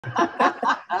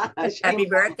Happy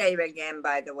birthday again,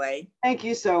 by the way. Thank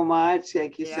you so much.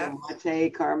 Thank you so much. Hey,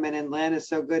 Carmen and Lynn, it's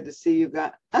so good to see you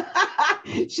guys.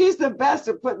 She's the best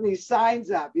at putting these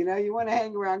signs up. You know, you want to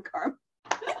hang around Carmen.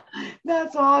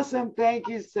 That's awesome. Thank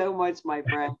you so much, my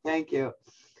friend. Thank you.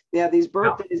 Yeah, these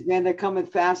birthdays, man, they're coming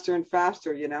faster and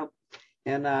faster, you know.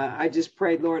 And I just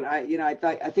prayed, Lord, I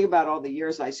think about all the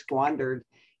years I squandered,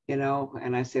 you know,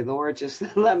 and I say, Lord, just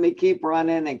let me keep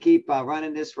running and keep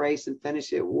running this race and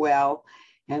finish it well.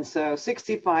 And so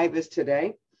 65 is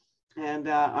today. And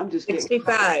I'm just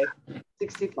 65.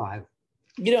 65.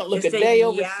 You don't look Just a day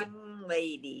over. Young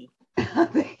lady.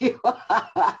 Thank you.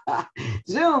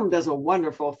 Zoom does a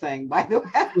wonderful thing, by the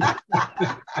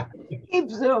way. Keep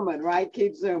zooming, right?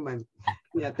 Keep zooming.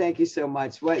 Yeah, thank you so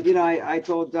much. Well, you know, I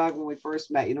told Doug when we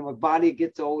first met, you know, my body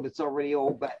gets old, it's already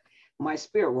old, but my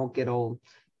spirit won't get old.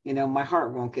 You know, my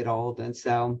heart won't get old. And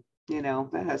so, you know,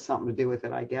 that has something to do with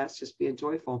it, I guess, just being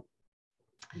joyful.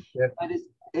 Yep. But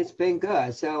it's been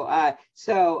good. So,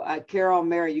 Carol,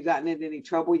 Mary, you gotten into any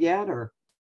trouble yet, or?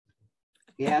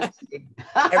 Yes.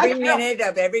 Every minute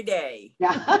of every day.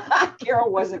 Yeah,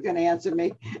 Carol wasn't going to answer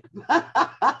me.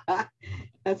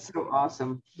 That's so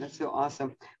awesome. That's so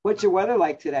awesome. What's your weather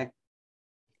like today?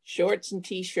 Shorts and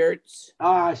t-shirts.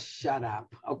 Oh, shut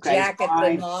up. Okay. Jackets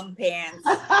and long pants.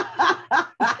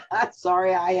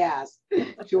 Sorry, I asked.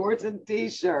 Shorts and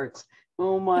t-shirts.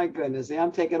 Oh my goodness.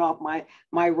 I'm taking off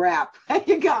my wrap.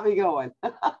 You got me going.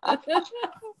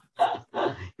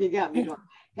 You got me going.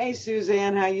 Hey,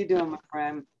 Suzanne, how you doing, my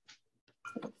friend?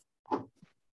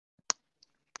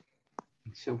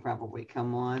 She'll probably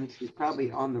come on. She's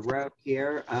probably on the road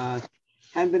here.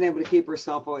 Hadn't been able to keep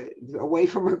herself away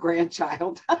from her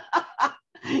grandchild.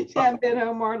 She hadn't been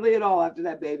home hardly at all after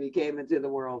that baby came into the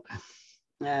world.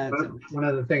 One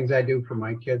of the things I do for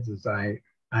my kids is I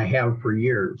have for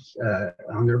years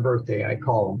on their birthday, I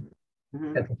call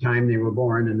them at the time they were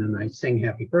born, and then I sing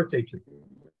happy birthday to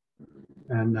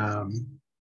them.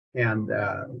 And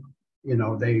you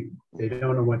know, they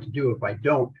don't know what to do if I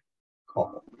don't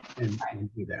call and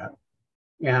do that.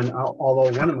 And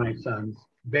although one of my sons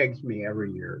begs me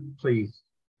every year, please,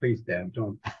 Dad,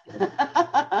 don't.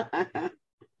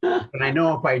 But I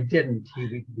know if I didn't, he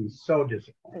would be so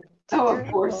disappointed. Oh,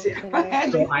 of course. Yeah.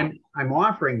 So I'm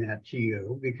offering that to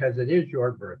you because it is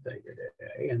your birthday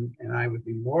today, and I would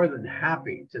be more than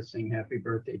happy to sing happy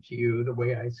birthday to you the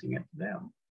way I sing it to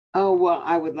them. Oh, well,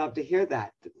 I would love to hear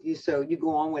that. So you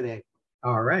go on with it.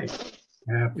 All right.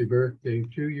 Happy birthday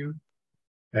to you.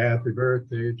 Happy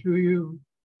birthday to you.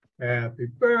 Happy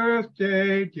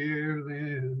birthday, dear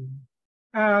Lynn.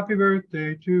 Happy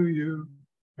birthday to you.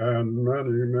 And many,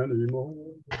 many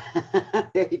more.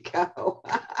 There you go.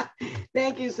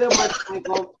 Thank you so much,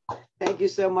 Michael. Thank you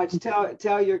so much.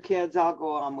 Tell your kids I'll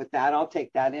go on with that. I'll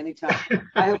take that anytime.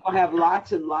 I hope I'll have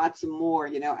lots and lots of more,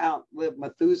 you know, outlive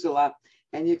Methuselah.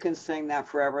 And you can sing that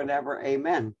forever and ever.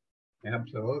 Amen.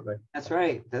 Absolutely. That's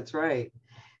right. That's right.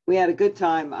 We had a good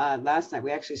time last night.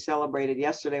 We actually celebrated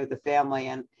yesterday with the family.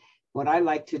 And what I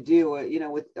like to do, you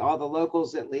know, with all the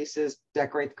locals at least, is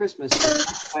decorate the Christmas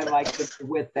tree. I like to do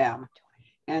with them.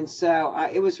 And so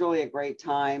it was really a great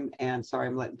time. And sorry,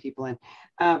 I'm letting people in.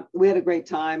 We had a great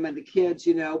time. And the kids,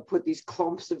 you know, put these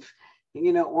clumps of,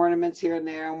 you know, ornaments here and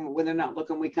there. And when they're not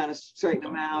looking, we kind of straighten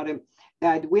them out. And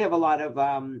we have a lot of,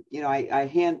 you know, I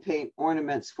hand paint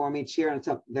ornaments for them each year, and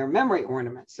they're memory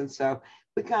ornaments. And so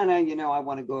we kind of, you know, I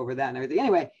want to go over that and everything.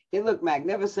 Anyway, they look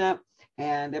magnificent,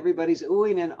 and everybody's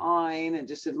oohing and awing and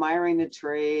just admiring the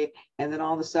tree. And then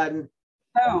all of a sudden,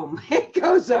 boom, it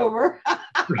goes over.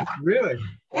 Really?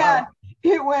 Yeah,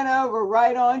 it went over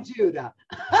right on Judah.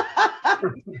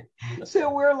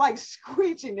 So we're like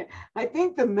screeching. I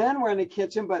think the men were in the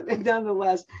kitchen, but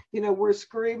nonetheless, you know, we're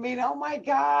screaming, oh my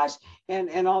gosh.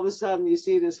 And all of a sudden you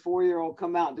see this 4-year-old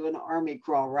come out and do an army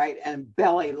crawl, right? And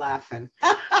belly laughing.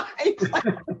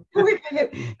 We're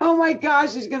thinking, oh my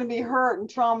gosh, he's going to be hurt and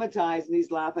traumatized. And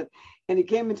he's laughing. And he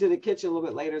came into the kitchen a little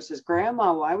bit later and says,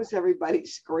 Grandma, why was everybody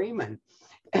screaming?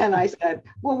 And I said,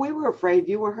 well, we were afraid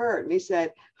you were hurt. And he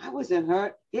said, I wasn't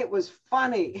hurt. It was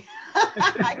funny.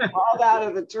 I crawled out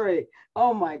of the tree.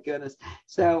 Oh, my goodness.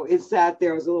 So it sat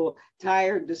there. I was a little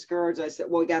tired, discouraged. I said,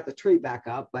 well, we got the tree back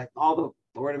up, but all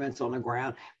the ornaments on the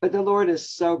ground. But the Lord is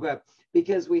so good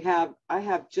because I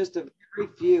have just a very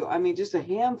few, I mean, just a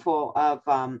handful of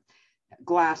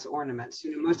glass ornaments.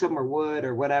 You know, most of them are wood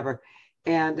or whatever.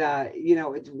 And, you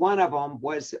know, one of them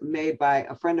was made by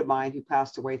a friend of mine who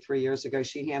passed away 3 years ago.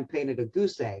 She hand painted a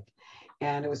goose egg,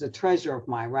 and it was a treasure of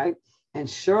mine, right? And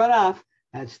sure enough,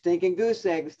 that stinking goose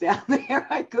egg was down there.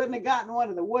 I couldn't have gotten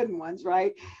one of the wooden ones,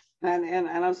 right? And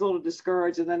I was a little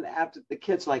discouraged. And then after the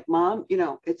kids like, Mom, you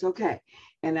know, it's okay.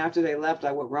 And after they left,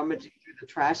 I went rummaging through the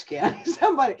trash can.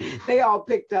 They all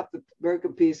picked up the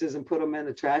broken pieces and put them in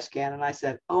the trash can. And I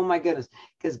said, oh my goodness,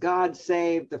 because God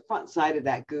saved the front side of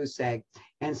that goose egg.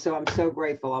 And so I'm so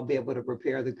grateful I'll be able to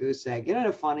repair the goose egg. Isn't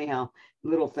it funny how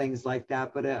little things like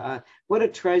that? But what a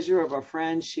treasure of a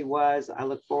friend she was. I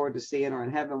look forward to seeing her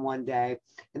in heaven one day.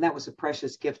 And that was a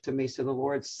precious gift to me. So the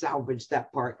Lord salvaged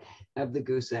that part of the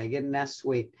goose egg. Isn't that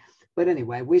sweet? But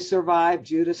anyway, we survived.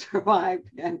 Judah survived.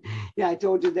 And yeah, I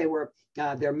told you they were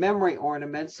their memory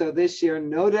ornaments. So this year,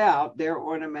 no doubt, their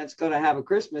ornament's going to have a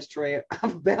Christmas tree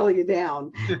belly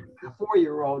down, a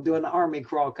 4-year-old doing the army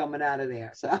crawl coming out of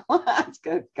there. So that's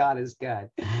good. God is good.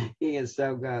 He is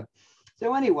so good.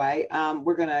 So anyway,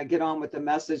 we're going to get on with the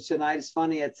message tonight. It's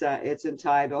funny. It's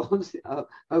entitled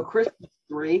 "Oh Christmas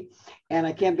Tree," and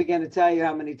I can't begin to tell you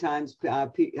how many times,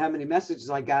 how many messages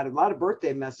I got. A lot of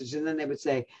birthday messages, and then they would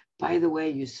say, "By the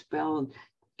way, you spelled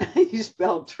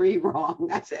tree wrong."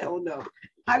 I said, "Oh no,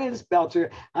 I didn't spell tree.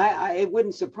 It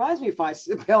wouldn't surprise me if I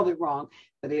spelled it wrong,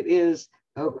 but it is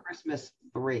Oh Christmas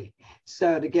 3."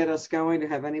 So to get us going, to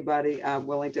have anybody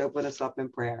willing to open us up in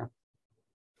prayer.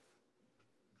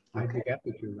 I think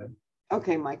after two, then.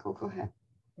 Okay, Michael, go ahead.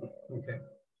 Okay.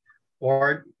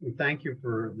 Lord, we thank you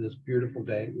for this beautiful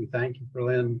day. We thank you for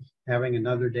Lynn having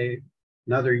another day,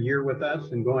 another year with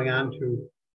us and going on to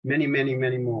many, many,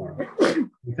 many more.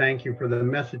 We thank you for the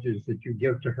messages that you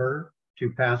give to her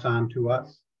to pass on to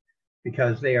us,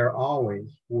 because they are always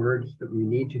words that we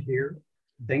need to hear,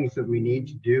 things that we need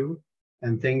to do,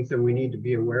 and things that we need to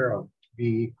be aware of, to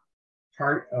be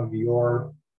part of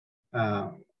your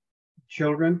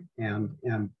children and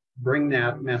bring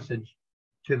that message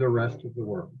to the rest of the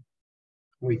world.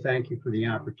 We thank you for the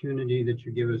opportunity that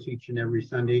you give us each and every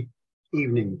Sunday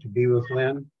evening to be with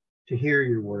Lynn, to hear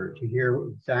your word, to hear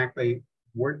exactly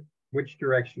which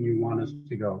direction you want us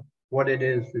to go, what it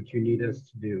is that you need us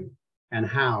to do, and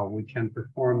how we can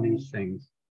perform these things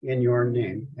in your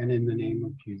name and in the name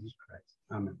of Jesus Christ.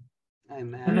 Amen.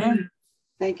 Amen. Amen.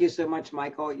 Thank you so much,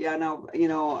 Michael. Yeah, no, you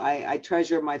know, I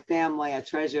treasure my family. I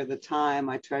treasure the time.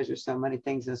 I treasure so many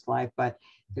things in this life, but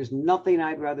there's nothing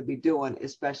I'd rather be doing,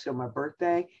 especially on my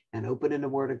birthday, and opening the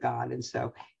Word of God. And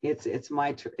so it's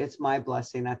my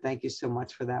blessing. I thank you so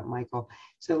much for that, Michael.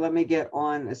 So let me get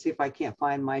on. Let's see if I can't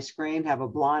find my screen. Have a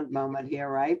blonde moment here,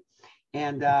 right?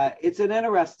 And it's an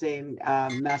interesting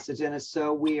message, and it's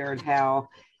so weird how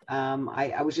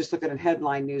I was just looking at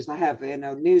headline news. I have, you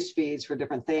know, news feeds for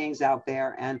different things out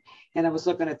there, and I was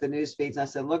looking at the news feeds. And I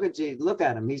said, look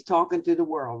at him. He's talking to the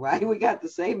world, right? We got the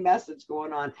same message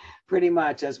going on pretty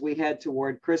much as we head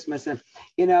toward Christmas. And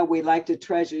you know, we like to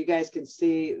treasure. You guys can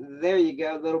see there. You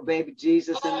go, little baby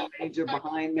Jesus in the manger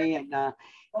behind me, and you know,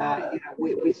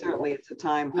 we certainly, it's a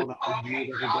time. Hold on, I'll mute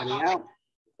everybody out.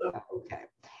 Okay.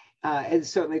 It's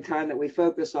certainly time that we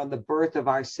focus on the birth of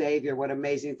our Savior. What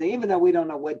amazing thing, even though we don't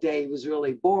know what day he was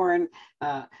really born,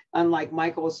 unlike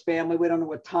Michael's family, we don't know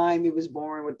what time he was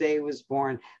born, what day he was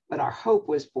born, but our hope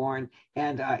was born,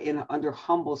 and under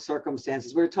humble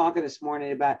circumstances. We were talking this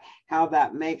morning about how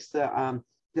that makes the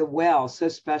well so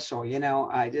special, you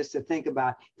know, just to think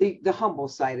about the humble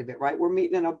side of it, right? We're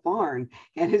meeting in a barn,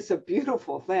 and it's a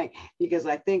beautiful thing, because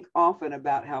I think often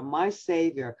about how my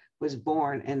Savior was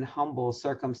born in humble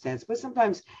circumstance. But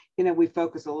sometimes, you know, we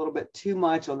focus a little bit too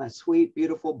much on that sweet,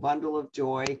 beautiful bundle of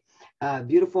joy,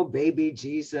 beautiful baby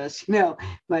Jesus, you know,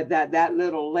 but that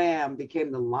little lamb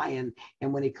became the lion.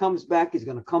 And when he comes back, he's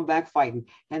going to come back fighting.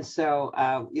 And so,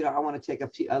 you know, I want to take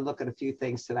a look at a few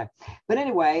things today. But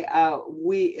anyway,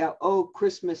 Oh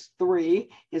Christmas 3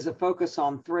 is a focus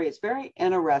on 3. It's very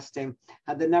interesting.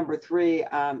 The number 3,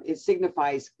 it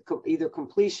signifies either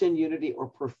completion, unity, or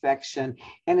perfection.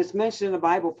 And it's mentioned in the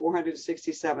Bible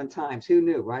 467 times. Who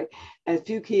knew, right? And a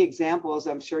few key examples,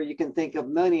 I'm sure you can think of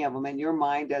many of them in your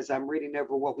mind as I'm reading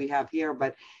over what we have here.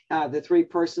 But the 3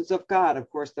 persons of God, of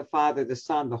course, the Father, the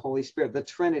Son, the Holy Spirit, the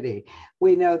Trinity.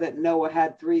 We know that Noah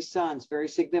had 3 sons, very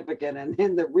significant. And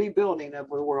in the rebuilding of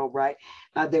the world, right,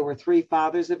 there were 3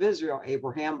 fathers of Israel,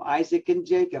 Abraham, Isaac, and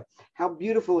Jacob. How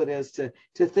beautiful it is to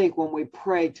think when we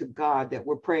pray to God that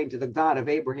we're praying to the God of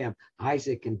Abraham,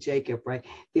 Isaac, and Jacob, right?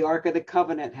 The Ark of the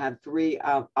Covenant had 3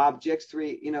 objects,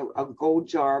 3, you know, a gold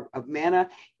jar of manna,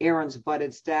 Aaron's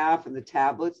budded staff, and the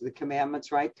tablets, the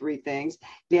commandments, right? 3 things.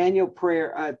 Daniel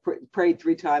prayed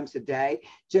 3 times a day.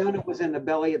 Jonah was in the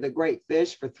belly of the great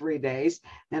fish for 3 days.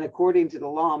 And according to the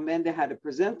law, men had to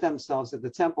present themselves at the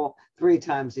temple 3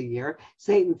 times a year.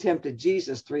 Satan tempted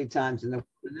Jesus 3 times in the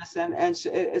wilderness. And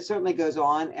it certainly goes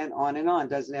on and on and on,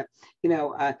 doesn't it? You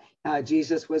know,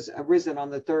 Jesus was risen on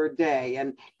the 3rd day.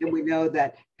 And we know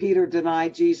that Peter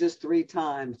denied Jesus 3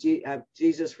 times.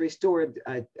 Jesus restored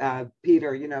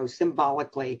Peter, you know,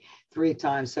 symbolically 3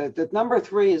 times. So the number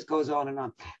 3 goes on and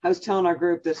on. I was telling our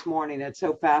group this morning, it's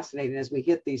so fascinating as we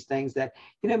hit these things that,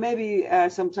 you know, maybe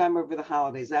sometime over the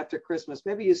holidays, after Christmas,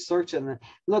 maybe you search and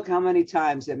look how many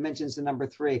times it mentions the number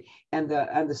 3 and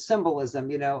the symbolism,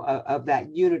 you know, of that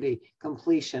unity,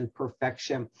 completion,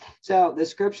 perfection. So the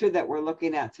scripture that we're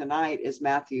looking at tonight is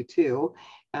Matthew 2.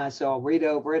 So I'll read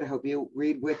over it. I hope you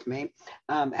read with me.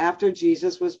 After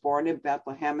Jesus was born in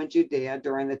Bethlehem in Judea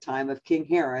during the time of King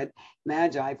Herod,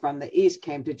 Magi from the east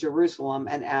came to Jerusalem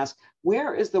and asked,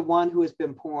 "Where is the one who has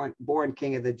been born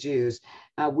King of the Jews?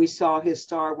 We saw his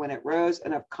star when it rose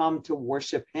and have come to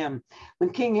worship him."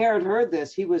 When King Herod heard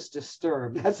this, he was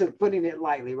disturbed. That's putting it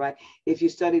lightly, right? If you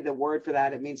study the word for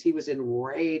that, it means he was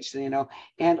enraged, you know,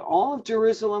 and all of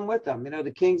Jerusalem with them. You know,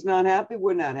 the king's not happy,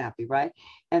 we're not happy, right?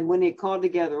 And when he called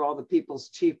together all the people's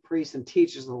chief priests and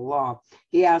teachers of the law,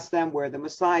 he asked them where the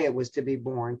Messiah was to be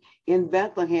born. "In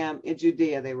Bethlehem in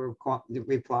Judea," they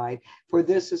replied, "for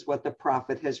this is what the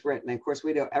prophet has written." And of course,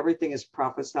 we know everything is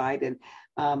prophesied. And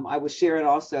I was sharing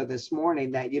also this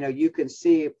morning that, you know, you can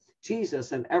see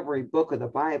Jesus in every book of the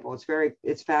Bible.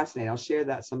 It's fascinating. I'll share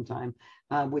that sometime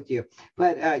with you.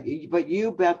 But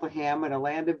you, Bethlehem, in a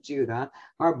land of Judah,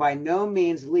 are by no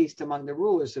means least among the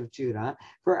rulers of Judah,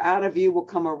 for out of you will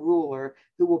come a ruler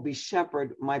who will be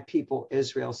shepherd my people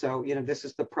Israel. So, you know, this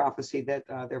is the prophecy that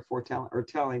they're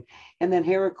telling. And then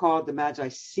Herod called the Magi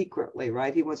secretly,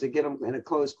 right? He wants to get them in a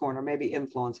closed corner, maybe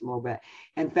influence them a little bit,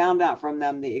 and found out from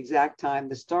them the exact time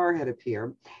the star had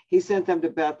appeared. He sent them to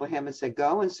Bethlehem and said,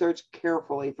 "Go and search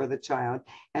carefully for the child.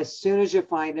 As soon as you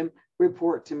find him,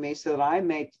 report to me so that I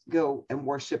may go and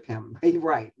worship him."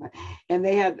 Right. And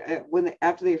they had,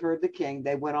 after they heard the king,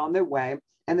 they went on their way,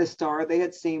 and the star they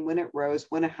had seen when it rose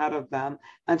went ahead of them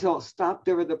until it stopped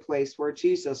over the place where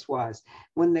Jesus was.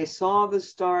 When they saw the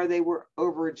star, they were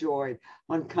overjoyed.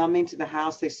 On coming to the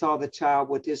house, they saw the child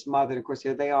with his mother. And of course,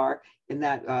 here they are in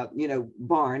that, you know,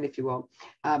 barn, if you will,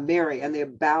 Mary, and they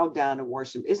bowed down and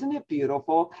worshiped. Isn't it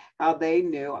beautiful how they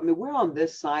knew? I mean, we're on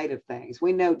this side of things.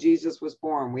 We know Jesus was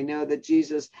born. We know that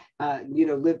Jesus, you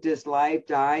know, lived his life,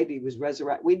 died, he was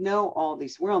resurrected. We know all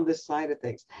these. We're on this side of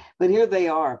things. But here they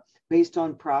are, based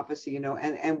on prophecy, you know,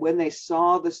 and when they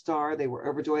saw the star, they were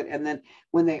overjoyed. And then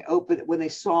when they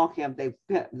saw him,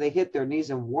 they hit their knees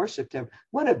and worshiped him.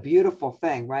 What a beautiful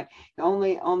thing, right?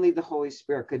 Only the Holy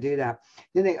Spirit could do that.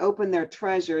 Then they opened their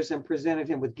treasures and presented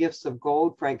him with gifts of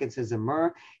gold, frankincense, and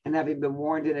myrrh. And having been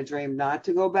warned in a dream not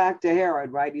to go back to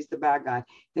Herod, right? He's the bad guy.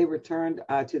 They returned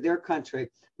to their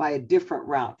country by a different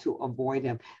route to avoid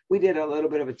him. We did a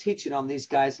little bit of a teaching on these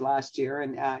guys last year,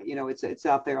 and you know, it's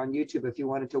out there on YouTube if you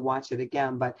wanted to watch it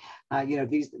again. But you know,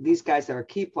 these guys are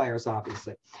key players,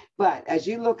 obviously. But as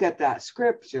you look at that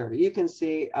scripture, you can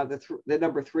see the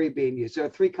number 3 being used. There are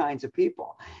 3 kinds of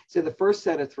people. So the first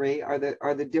set of 3 are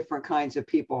the different kinds of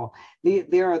people.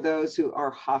 There are those who are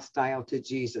hostile to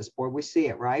Jesus. Boy, we see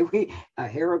it, right?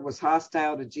 Herod was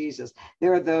hostile to Jesus.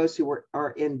 There are those who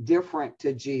are indifferent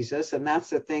to Jesus, and that's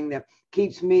the thing that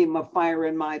keeps me my fire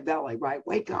in my belly, right?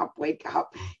 Wake up,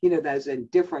 you know, that is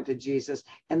indifferent to Jesus.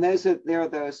 And there are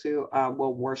those who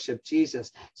will worship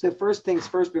Jesus. So first things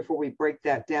first, before we break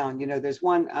that down, you know, there's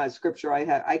one scripture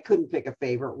I couldn't pick a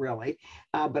favorite really,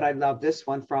 but I love this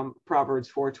one from Proverbs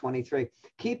 4:23.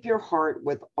 "Keep your heart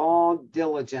with all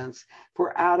diligence,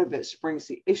 for out of it springs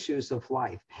the issues of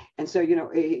life." And so, you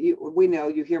know, we know,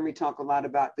 you hear me talk a lot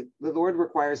about the Lord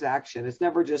requires action. It's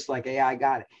never just like, "Hey, I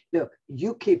got it." No,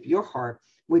 you keep your heart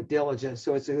with diligence.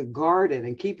 So it's to guard it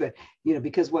and keep it, you know,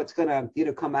 because what's going to, you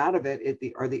know, come out of it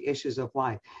are the issues of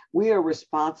life. We are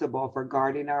responsible for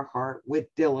guarding our heart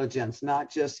with diligence,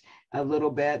 not just a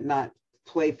little bit, not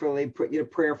playfully, you know,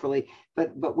 prayerfully,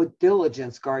 but with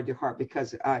diligence, guard your heart,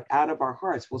 because out of our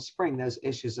hearts will spring those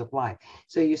issues of life.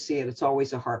 So you see it's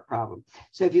always a heart problem.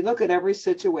 So if you look at every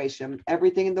situation,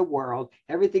 everything in the world,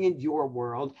 everything in your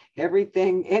world,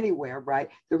 everything anywhere, right?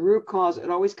 The root cause, it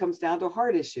always comes down to a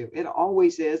heart issue. It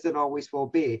always is, it always will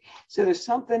be. So there's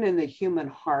something in the human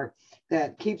heart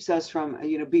that keeps us from,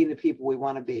 you know, being the people we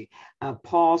want to be.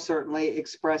 Paul certainly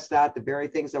expressed that. The very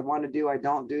things I want to do, I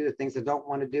don't do. The things I don't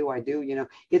want to do, I do. You know,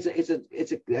 it's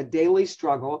a daily daily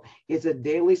struggle. It's a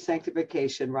daily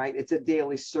sanctification, right? It's a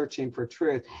daily searching for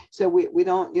truth. So we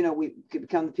don't, we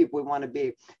become the people we want to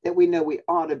be, that we know we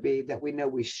ought to be, that we know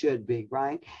we should be,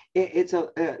 right? It's a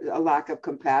lack of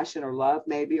compassion or love,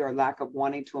 maybe, or lack of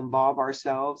wanting to involve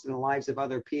ourselves in the lives of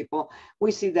other people.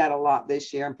 We see that a lot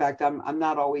this year. In fact, I'm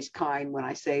not always kind when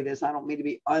I say this. I don't mean to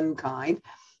be unkind.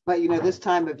 But, this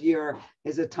time of year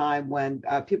is a time when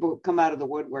people come out of the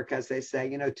woodwork, as they say,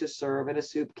 to serve in a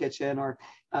soup kitchen or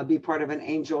be part of an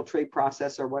angel tree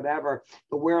process or whatever.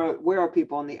 But where are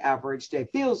people on the average day?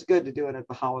 Feels good to do it at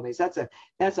the holidays. That's a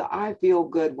I feel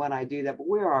good when I do that. But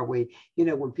where are we,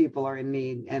 when people are in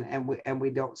need and we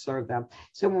don't serve them?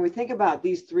 So when we think about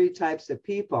these three types of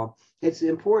people, it's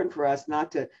important for us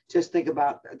not to just think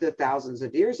about the thousands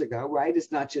of years ago, right?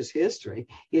 It's not just history.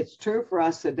 It's true for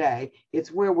us today.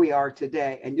 It's where we are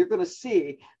today. And you're going to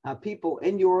see people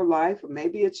in your life,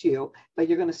 maybe it's you, but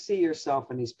you're going to see yourself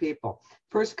in these people.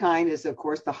 First kind is, of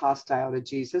course, the hostile to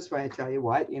Jesus, right? I tell you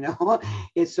what,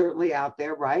 it's certainly out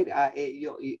there, right?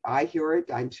 I hear it.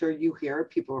 I'm sure you hear it.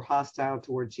 People are hostile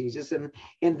toward Jesus. And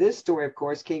in this story, of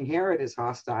course, King Herod is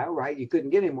hostile, right? You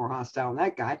couldn't get any more hostile than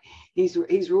that guy. He's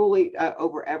ruling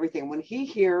over everything. When he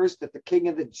hears that the King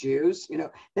of the Jews,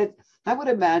 that I would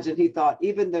imagine he thought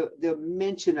even the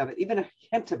mention of it, even a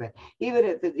hint of it, even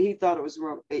if he thought it was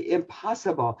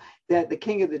impossible that the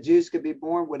King of the Jews could be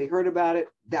born. When he heard about it,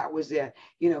 that was it.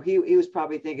 He was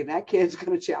probably thinking that kid's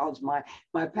going to challenge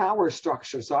my power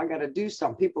structure. So I got to do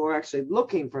something. People are actually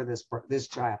looking for this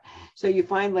child. So you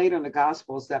find later in the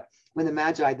Gospels that when the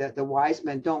Magi, the wise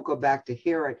men, don't go back to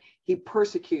Herod, he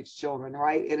persecutes children,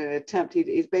 right? In an attempt,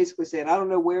 he's basically saying, I don't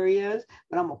know where he is,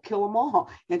 but I'm going to kill them all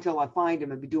until I find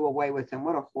him and do away with him.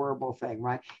 What a horrible thing,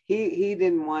 right? He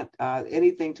didn't want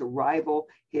anything to rival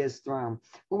his throne.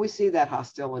 When we see that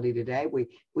hostility today,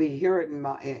 we hear it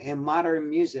in modern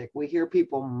music. We hear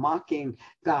people mocking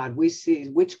God. We see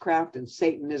witchcraft and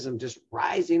Satanism just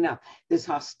rising up, this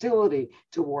hostility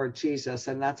toward Jesus.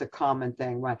 And that's a common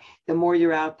thing, right? The more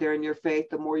you're out there in your faith,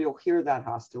 the more you'll hear that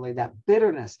hostility, that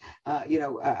bitterness.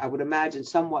 I would imagine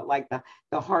somewhat like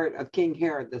the heart of King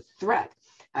Herod, the threat.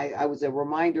 I was a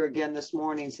reminder again this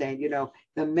morning saying,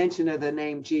 the mention of the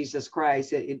name Jesus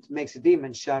Christ, it makes a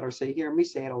demon shudder. So you hear me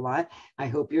say it a lot. I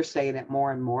hope you're saying it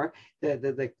more and more.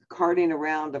 The carting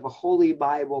around of a holy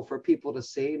Bible for people to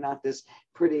see, not this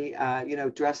pretty,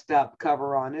 dressed up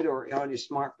cover on it or on your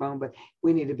smartphone, but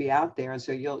we need to be out there. And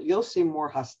so you'll see more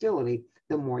hostility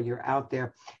the more you're out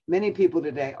there. Many people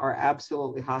today are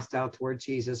absolutely hostile toward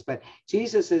Jesus, but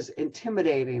Jesus is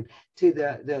intimidating to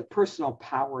the personal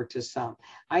power to some.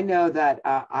 I know that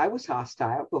I was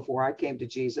hostile before I came to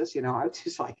Jesus. I was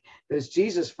just like, those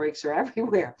Jesus freaks are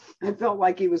everywhere. I felt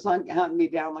like he was hunting me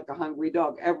down like a hungry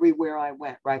dog everywhere I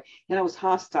went, right? And I was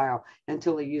hostile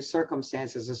until he used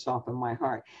circumstances to soften my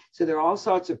heart. So there are all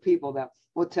sorts of people that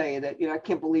will tell you that, I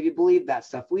can't believe you believe that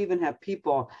stuff. We even have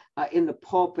people in the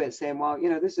pulpit saying, well,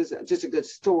 this is just a good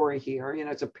story here.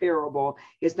 It's a parable.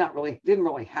 It's not really, didn't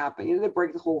really happen. They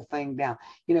break the whole thing down.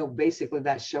 Basically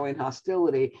that's showing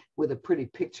hostility with a pretty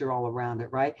picture all around it,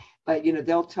 right? But,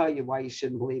 they'll tell you why you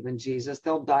shouldn't believe in Jesus.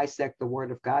 They'll dissect the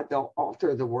word of God. They'll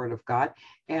alter the word of God,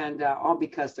 and all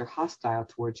because they're hostile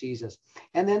toward Jesus.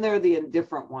 And then there are the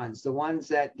indifferent ones, the ones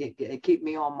that keep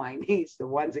me on my knees, the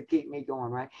ones that keep me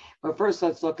going, right? But first,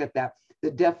 let's look at that.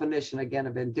 The definition, again,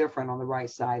 of indifferent on the right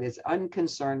side is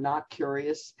unconcerned, not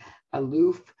curious,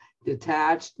 aloof,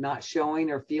 detached, not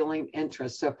showing or feeling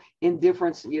interest. So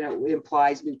indifference,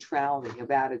 implies neutrality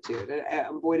of attitude.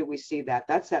 And boy, do we see that.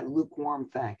 That's that lukewarm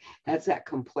thing. That's that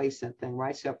complacent thing,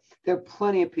 right? So there are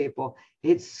plenty of people.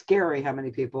 It's scary how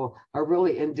many people are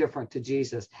really indifferent to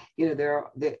Jesus. In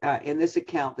this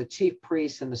account, the chief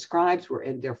priests and the scribes were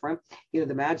indifferent. The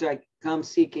Magi come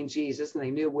seeking Jesus, and they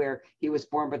knew where he was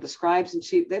born. But the scribes and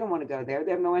chief, they don't want to go there.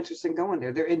 They have no interest in going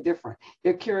there. They're indifferent.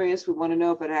 They're curious. We want to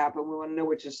know if it happened. We want to know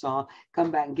what you saw. Come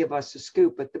back and give us a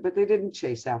scoop. But they didn't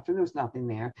chase after. There was nothing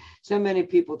there. So many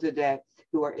people today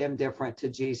who are indifferent to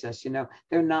Jesus,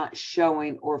 they're not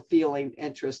showing or feeling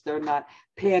interest. They're not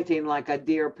panting like a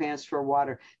deer pants for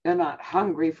water. They're not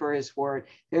hungry for his word.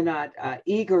 They're not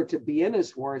eager to be in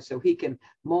his word so he can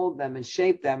mold them and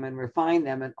shape them and refine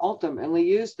them and ultimately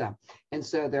use them. And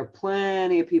so there are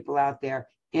plenty of people out there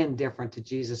indifferent to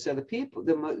Jesus. So the people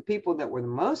that were the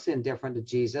most indifferent to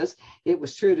Jesus, it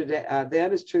was true today,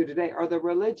 that is true today, are the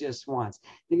religious ones.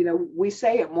 We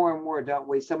say it more and more, don't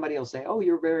we? Somebody will say, oh,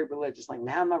 you're very religious. Like,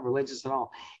 now I'm not religious at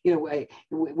all.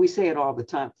 We say it all the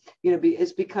time.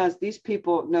 It's because these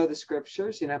people know the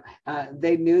scriptures.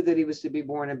 They knew that he was to be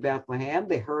born in Bethlehem.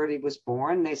 They heard he was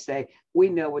born. They say, we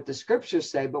know what the scriptures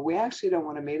say, but we actually don't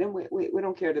want to meet him. We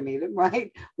don't care to meet him,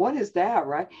 right? What is that,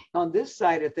 right? On this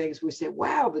side of things, we say,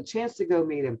 wow, the chance to go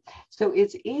meet him. So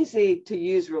it's easy to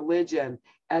use religion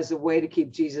as a way to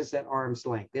keep Jesus at arm's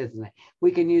length, isn't it?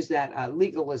 We can use that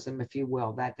legalism, if you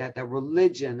will, that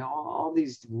religion, all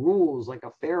these rules, like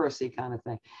a Pharisee kind of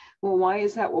thing. Well, why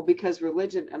is that? Well, because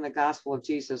religion and the gospel of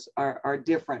Jesus are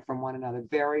different from one another,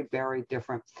 very, very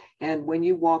different. And when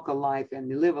you walk a life and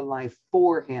you live a life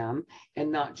for him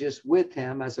and not just with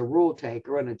him as a rule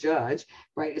taker and a judge,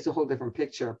 right? It's a whole different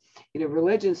picture. You know,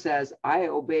 religion says, I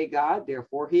obey God,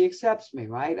 therefore he accepts me,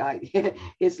 right?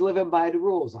 It's living by the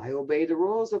rules. I obey the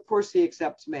rules, of course he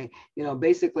accepts me. You know,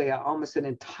 basically almost an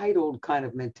entitled kind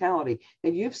of mentality.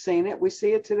 And you've seen it. We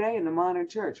see it today in the modern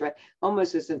church, right?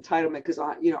 Almost this entitlement because,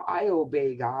 I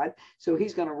obey God, so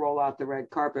he's going to roll out the red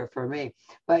carpet for me.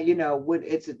 But,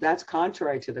 that's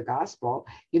contrary to the gospel.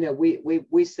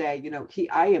 We say,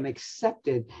 I am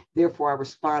accepted, therefore I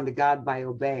respond to God by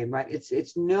obeying, right?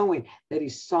 It's knowing that he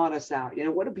sought us out.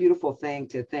 What a beautiful thing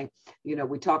to think.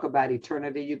 We talk about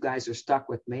eternity. You guys are stuck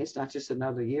with me. It's not just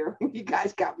another year. You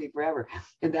guys got me forever.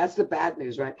 And that's the bad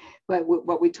news, right? But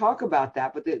we talk about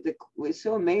that, but it's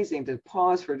so amazing to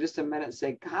pause for just a minute and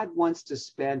say, God wants to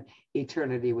spend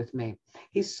eternity with me.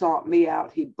 He sought me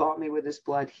out. He bought me with his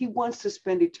blood. He wants to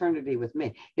spend eternity with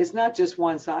me. It's not just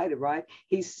one-sided, right?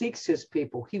 He seeks his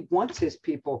people. He wants his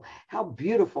people. How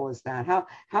beautiful is that?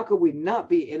 How could we not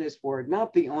be in his word,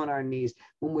 not be on our knees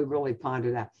when we really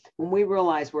ponder that? When we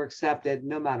realize we're accepted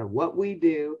no matter what we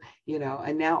do,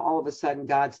 and now all of a sudden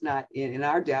God's not in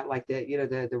our debt like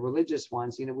the religious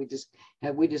ones.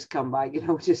 We just come by,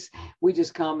 we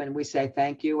just come and we say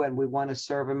thank you, and we want to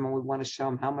serve him, and we want to show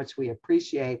him how much we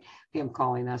appreciate him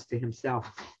calling us to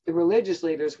himself. The religious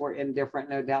leaders were indifferent,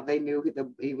 no doubt. They knew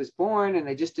he was born, and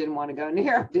they just didn't want to go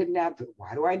near him. Didn't have to.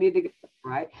 Why do I need to go?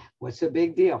 Right? What's the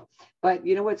big deal? But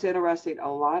what's interesting?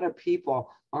 A lot of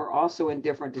people are also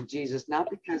indifferent to Jesus, not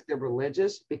because they're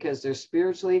religious, because they're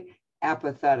spiritually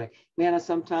apathetic. Man,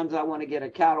 sometimes I want to get a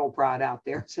cattle prod out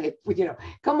there and say,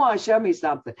 come on, show me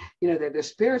something. They're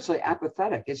spiritually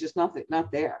apathetic. It's just not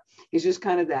there. It's just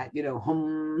kind of that,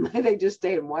 they just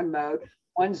stay in one mode,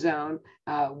 one zone.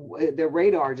 Their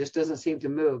radar just doesn't seem to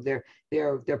move.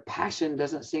 Their passion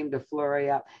doesn't seem to flurry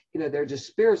up. They're just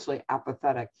spiritually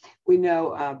apathetic. We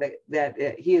know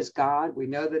that he is God. We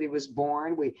know that he was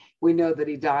born. We know that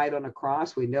he died on a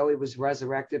cross. We know he was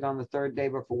resurrected on the third day,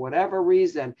 but for whatever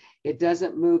reason, it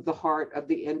doesn't move the heart of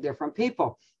the indifferent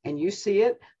people. And you see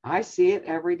it, I see it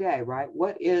every day, right?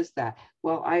 What is that?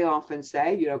 Well, I often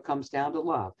say, it comes down to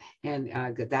love and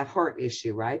that heart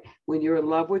issue, right? When you're in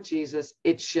love with Jesus,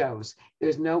 it shows.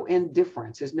 There's no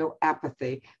indifference. There's no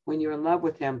apathy. When you're in love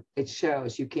with him, it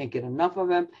shows. You can't get enough of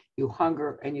him. You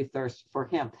hunger and you thirst for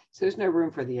him. So there's no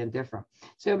room for the indifferent.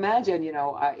 So imagine,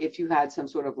 if you had some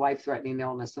sort of life-threatening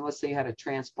illness, and let's say you had a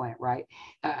transplant, right?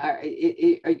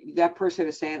 That person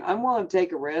is saying, I'm willing to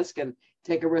take a risk and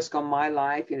take a risk on my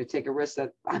life, take a risk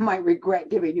that I might regret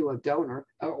giving you a donor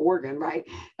organ, right?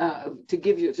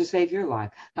 To save your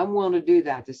life. I'm willing to do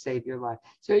that to save your life.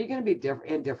 So are you going to be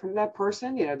indifferent to that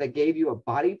person, that gave you a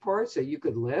body part so you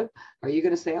could live? Are you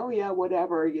going to say, oh yeah,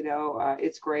 whatever,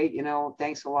 it's great,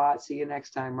 thanks a lot, see you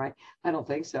next time, right? I don't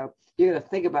think so. You're going to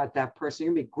think about that person.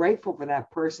 You're going to be grateful for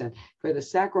that person, for the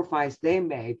sacrifice they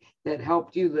made that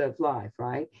helped you live life,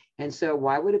 right? And so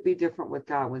why would it be different with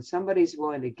God? When somebody's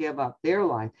willing to give up their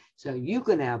life so you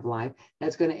can have life,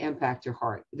 that's going to impact your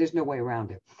heart. There's no way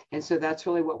around it. And so that's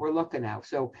really what we're looking at.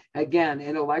 So again,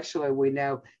 intellectually, we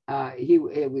know he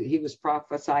was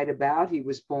prophesied about. He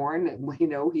was born. We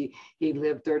know he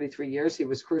lived 33 years. He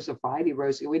was crucified. He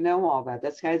rose. We know all that.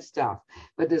 That's head stuff.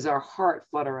 But does our heart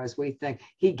flutter as we think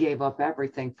he gave up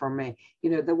everything for me?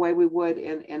 The way we would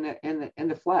in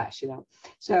the flesh.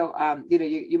 So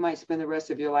you might spend the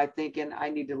rest of your life thinking, I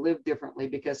need to live differently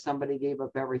because somebody gave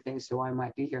up everything so I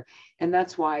might be here. And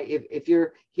that's why if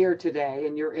you're here today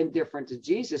and you're indifferent to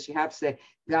Jesus, you have to say,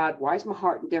 God, why is my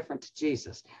heart indifferent to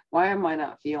Jesus? Why am I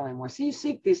not feeling more? So you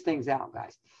seek these things out,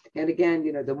 guys. And again,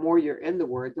 the more you're in the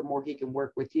word, the more he can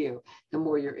work with you. The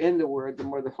more you're in the word, the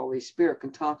more the Holy Spirit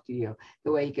can talk to you,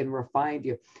 the way he can refine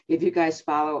you. If you guys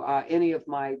follow any of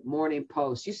my morning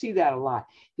posts, you see that a lot.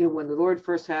 When the Lord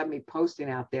first had me posting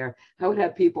out there, I would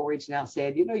have people reaching out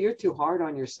saying, you're too hard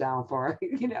on yourself, or,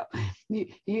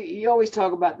 you always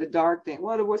talk about the dark thing.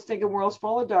 Well, the thinking world's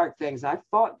full of dark things. I've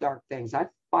fought dark things. I've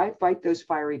fight those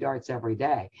fiery darts every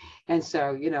day. And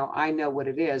so, I know what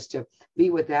it is to be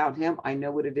without him. I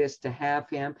know what it is to have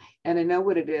him. And I know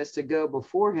what it is to go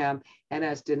before him. And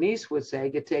as Denise would say,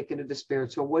 get taken to the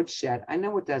spiritual woodshed. I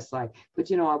know what that's like.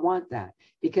 But, I want that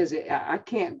because I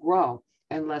can't grow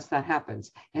unless that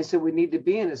happens. And so we need to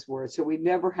be in his word. So we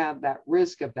never have that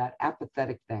risk of that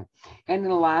apathetic thing. And then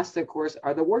the last, of course,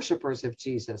 are the worshipers of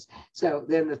Jesus. So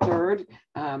then the third,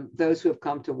 those who have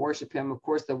come to worship him, of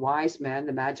course, the wise men,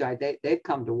 the magi, they've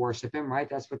come to worship him, right?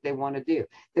 That's what they want to do.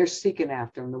 They're seeking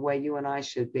after him the way you and I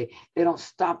should be. They don't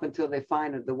stop until they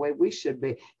find him the way we should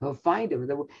be. They'll find him.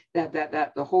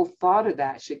 The whole thought of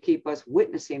that should keep us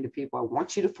witnessing to people. I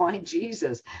want you to find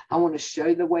Jesus. I want to show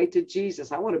you the way to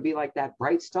Jesus. I want to be like that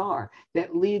bright star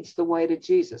that leads the way to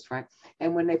Jesus, right?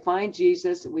 And when they find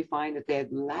Jesus, we find that they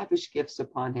had lavish gifts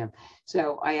upon him.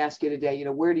 So I ask you today,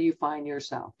 where do you find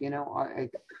yourself?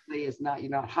 It's not,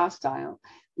 you're not hostile.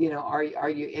 Are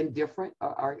you indifferent?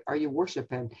 Are you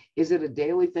worshiping? Is it a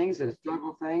daily thing? Is it a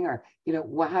struggle thing? Or,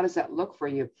 how does that look for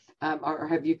you? Or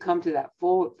have you come to that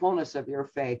fullness of your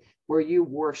faith where you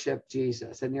worship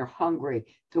Jesus and you're hungry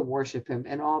to worship him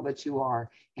in all that you are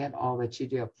and all that you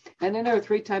do? And then there are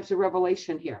 3 types of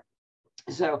revelation here.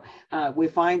 So we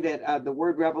find that the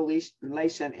word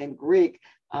revelation in Greek,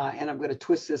 and I'm going to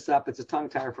twist this up, it's a tongue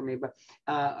tire for me, but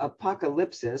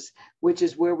apocalypsis, which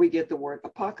is where we get the word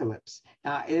apocalypse.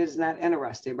 Isn't that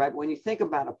interesting, right? When you think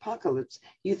about apocalypse,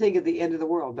 you think of the end of the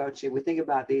world, don't you? We think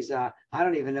about these, I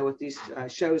don't even know what these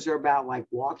shows are about, like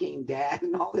Walking Dead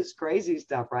and all this crazy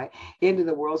stuff, right? End of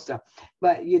the world stuff.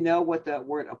 But you know what the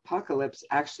word apocalypse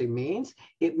actually means?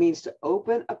 It means to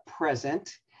open a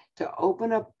present, to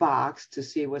open a box to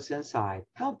see what's inside.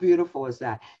 How beautiful is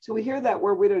that? So we hear that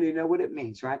word, we don't even know what it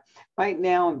means, right? Right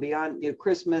now and beyond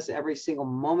Christmas, every single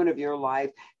moment of your life,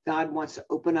 God wants to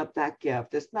open up that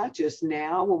gift. It's not just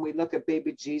now when we look at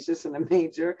baby Jesus in the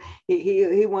manger.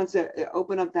 He wants to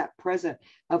open up that present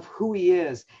of who he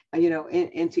is,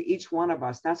 into each one of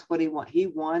us. That's what he wants. He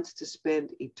wants to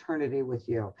spend eternity with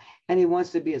you. And he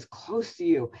wants to be as close to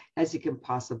you as he can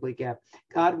possibly get.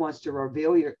 God wants to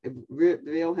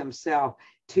reveal himself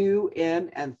to, in,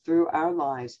 and through our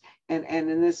lives. And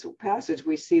in this passage,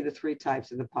 we see the 3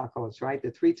 types of the apocalypse, right?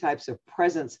 The 3 types of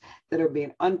presents that are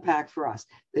being unpacked for us: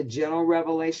 the general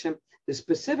revelation, the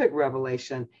specific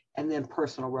revelation, and then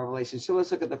personal revelation. So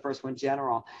let's look at the first one,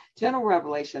 general. General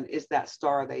revelation is that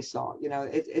star they saw.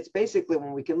 It's basically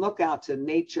when we can look out to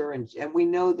nature and we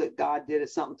know that God did it,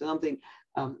 something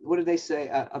what do they say?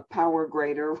 A power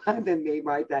greater than me,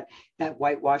 right? That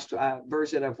whitewashed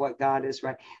version of what God is,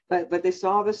 right? But they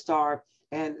saw the star,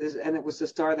 and it was the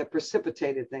star that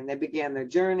precipitated thing. They began their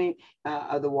journey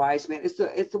of the wise man.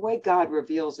 It's the way God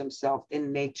reveals himself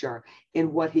in nature,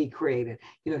 in what he created.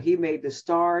 He made the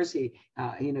stars. He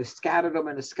scattered them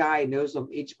in the sky. He knows them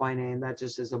each by name. That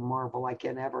just is a marvel I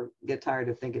can never get tired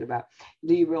of thinking about.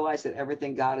 Do you realize that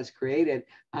everything God has created,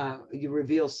 you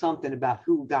reveal something about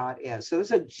who God is? So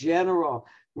it's a general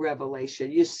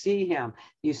revelation. You see him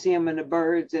in the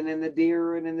birds and in the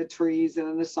deer and in the trees and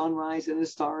in the sunrise and the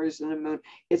stars and the moon.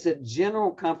 It's a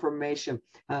general confirmation,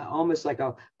 almost like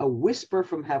a whisper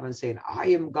from heaven saying, I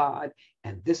am God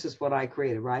and this is what I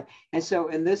created, right? And so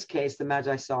in this case, the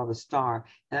Magi saw the star,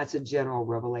 and that's a general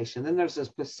revelation. Then there's a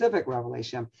specific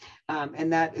revelation,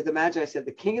 and that the Magi said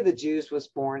the King of the Jews was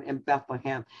born in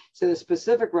Bethlehem. So the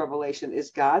specific revelation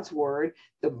is God's word,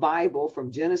 the Bible,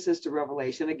 from Genesis to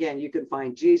Revelation. Again, you can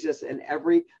find Jesus in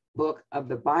every book of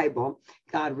the Bible.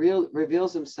 God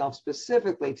reveals himself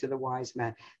specifically to the wise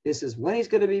man. This is when he's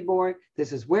going to be born.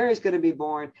 This is where he's going to be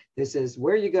born. This is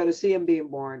where you go to see him being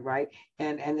born, right?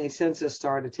 And they send a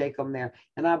star to take him there.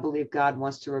 And I believe God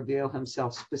wants to reveal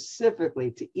himself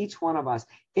specifically to each one of us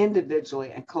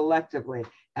individually and collectively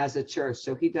as a church.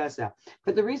 So he does that.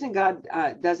 But the reason God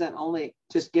doesn't only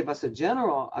just give us a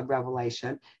general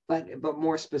revelation, but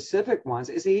more specific ones,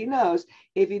 is he knows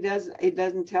if he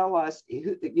doesn't tell us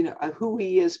who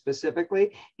he is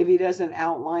specifically, if he doesn't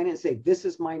outline it and say, this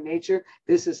is my nature,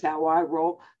 this is how I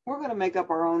roll, we're going to make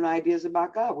up our own ideas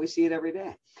about God. We see it every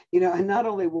day. And not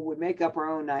only will we make up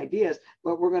our own ideas,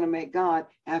 but we're going to make God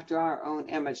after our own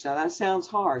image. Now that sounds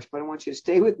harsh, but I want you to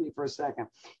stay with me for a second.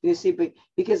 You see,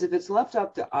 because if it's left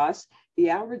up to us, the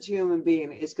average human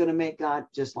being is going to make God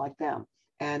just like them.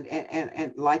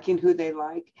 and liking who they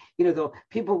like.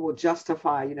 People will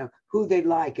justify, who they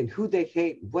like and who they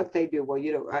hate, what they do. Well,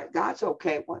 God's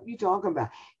okay. What are you talking about?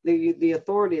 The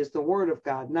authority is the word of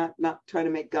God, not trying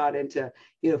to make God into,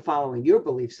 following your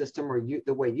belief system or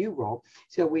the way you roll.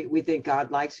 So we think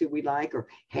God likes who we like or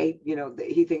hate,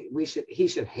 he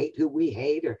should hate who we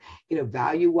hate, or,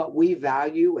 value what we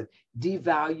value and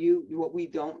devalue what we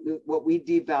don't, what we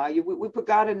devalue. We put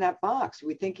God in that box.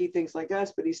 We think he thinks like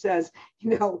us, but he says,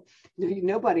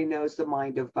 nobody knows the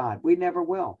mind of God. We never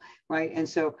will. Right. And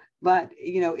so, but,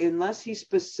 unless he's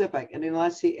specific and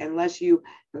unless you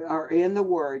are in the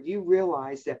word, you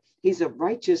realize that he's a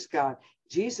righteous God.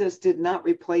 Jesus did not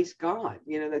replace God.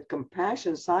 The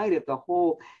compassion side of the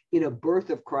whole, birth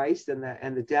of Christ and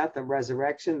the death and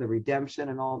resurrection, the redemption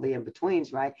and all the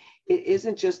in-betweens, right? It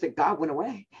isn't just that God went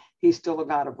away. He's still a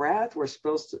God of wrath. We're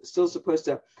still supposed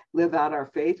to live out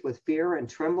our faith with fear and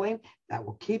trembling. That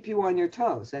will keep you on your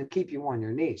toes and keep you on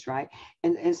your knees, right?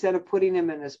 And instead of putting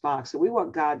him in this box, so we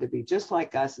want God to be just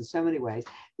like us in so many ways.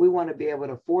 We want to be able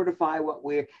to fortify what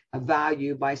we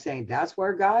value by saying, that's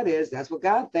where God is. That's what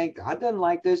God thinks. God doesn't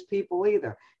like those people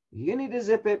either. You need to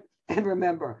zip it. And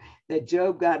remember that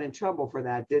Job got in trouble for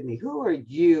that, didn't he? Who are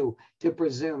you to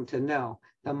presume to know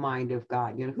the mind of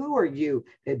God? Who are you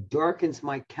that darkens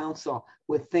my counsel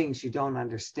with things you don't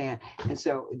understand? And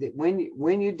so when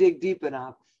you dig deep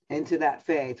enough into that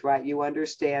faith, right, you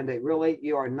understand that really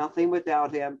you are nothing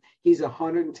without him. He's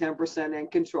 110% in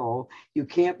control. You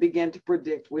can't begin to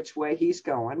predict which way he's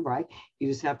going, right? You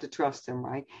just have to trust him,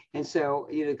 right? And so,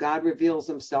 God reveals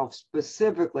himself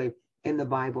specifically in the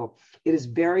Bible. It is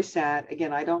very sad.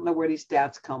 Again, I don't know where these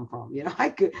stats come from.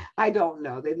 I don't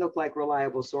know. They look like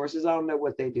reliable sources. I don't know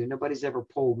what they do. Nobody's ever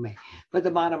polled me. But the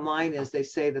bottom line is they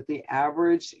say that the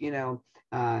average,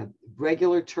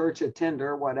 regular church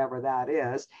attender, whatever that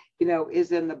is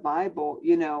in the Bible,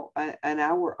 an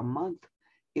hour a month.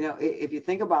 If you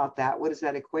think about that, what does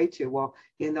that equate to? Well,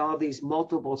 in all these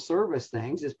multiple service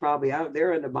things, it's probably out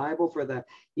there in the Bible for the,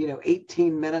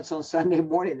 18 minutes on Sunday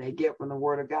morning they get from the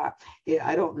Word of God.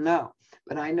 I don't know.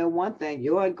 But I know one thing,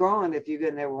 you aren't growing if you get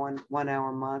in there one hour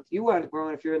a month. You aren't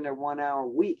growing if you're in there 1 hour a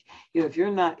week. If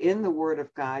you're not in the Word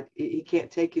of God, he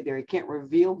can't take you there. He can't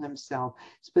reveal himself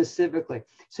specifically.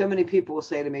 So many people will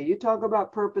say to me, you talk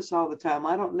about purpose all the time.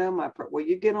 I don't know my purpose. Well,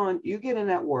 you get in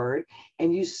that Word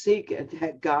and you seek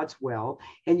God's will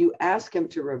and you ask him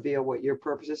to reveal what your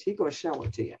purpose is. He's going to show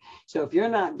it to you. So if you're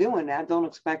not doing that, don't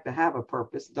expect to have a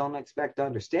purpose. Don't expect to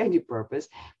understand your purpose.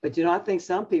 But I think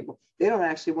some people, they don't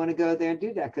actually want to go there and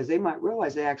do that because they might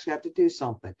realize they actually have to do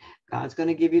something. God's going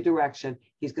to give you direction.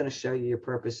 He's going to show you your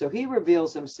purpose. So he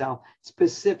reveals himself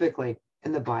specifically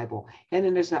in the Bible. And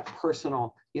then there's that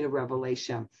personal,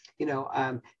 revelation.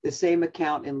 The same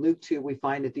account in Luke 2, we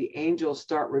find that the angels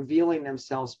start revealing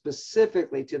themselves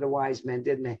specifically to the wise men,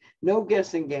 didn't they? No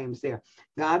guessing games there.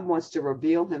 God wants to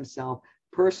reveal himself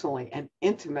personally and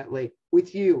intimately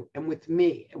with you and with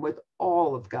me and with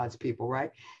all of God's people, right?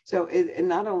 So and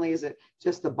not only is it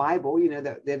just the Bible,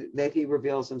 that he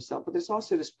reveals himself, but there's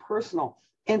also this personal,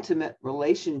 intimate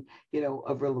relation,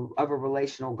 of a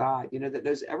relational God, that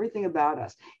knows everything about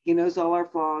us. He knows all our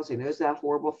flaws. He knows that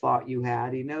horrible thought you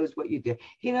had. He knows what you did.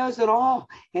 He knows it all.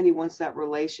 And he wants that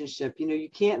relationship. You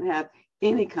can't have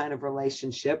any kind of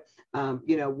relationship,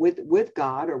 with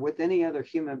God or with any other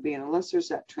human being, unless there's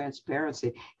that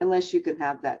transparency, unless you can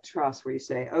have that trust where you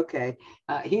say, okay,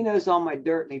 he knows all my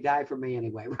dirt and he died for me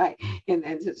anyway, right?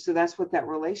 And so that's what that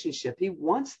relationship, he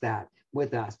wants that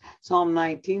with us. Psalm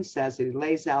 19 says that he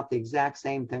lays out the exact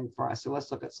same thing for us. So let's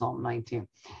look at Psalm 19.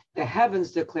 The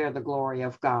heavens declare the glory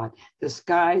of God. The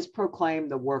skies proclaim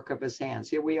the work of his hands.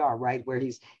 Here we are, right, where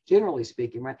he's generally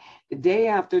speaking, right? The day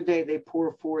after day, they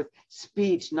pour forth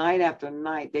speech. Night after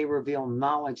night, they reveal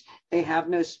knowledge. They have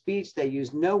no speech. They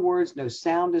use no words. No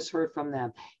sound is heard from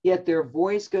them. Yet their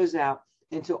voice goes out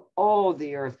into all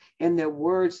the earth, and their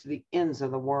words to the ends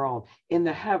of the world. In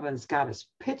the heavens, God has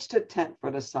pitched a tent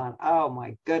for the sun. Oh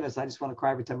my goodness, I just want to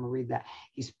cry every time I read that.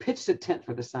 He's pitched a tent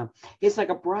for the sun. It's like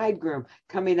a bridegroom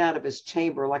coming out of his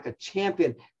chamber, like a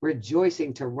champion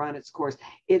rejoicing to run its course.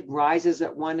 It rises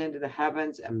at one end of the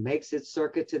heavens and makes its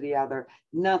circuit to the other.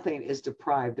 Nothing is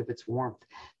deprived of its warmth.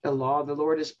 The law of the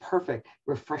Lord is perfect,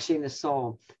 refreshing the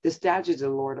soul. The statutes of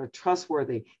the Lord are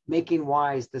trustworthy, making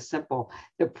wise the simple.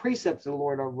 The precepts of the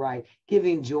Lord are right,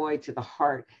 giving joy to the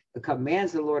heart. The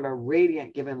commands of the Lord are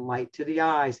radiant, giving light to the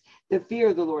eyes. The fear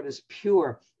of the Lord is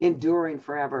pure, enduring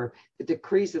forever. The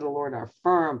decrees of the Lord are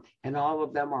firm, and all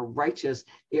of them are righteous.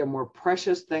 They are more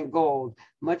precious than gold,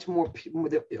 much more,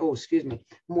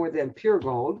 more than pure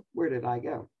gold. Where did I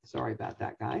go? Sorry about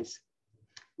that, guys.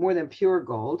 more than pure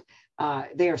gold.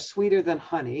 They are sweeter than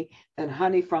honey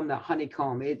from the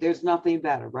honeycomb. There's nothing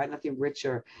better, right? Nothing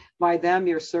richer. By them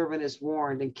your servant is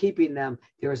warned, and keeping them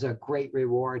there is a great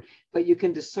reward. But who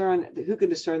can discern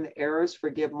the errors?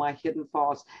 Forgive my hidden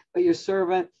faults. But your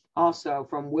servant also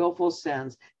from willful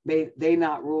sins, may they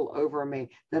not rule over me.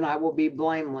 Then I will be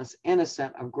blameless,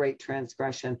 innocent of great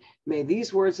transgression. May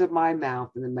these words of my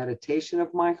mouth and the meditation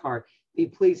of my heart be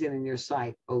pleasing in your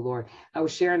sight, O Lord. I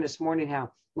was sharing this morning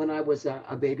how when I was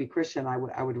a baby Christian, I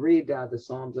would read the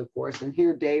Psalms, of course, and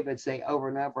hear David say over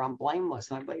and over, I'm blameless.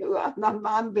 And I'm like, oh,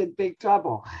 I'm in big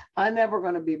trouble. I'm never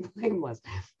going to be blameless.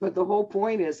 But the whole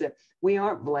point is that we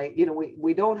aren't blame.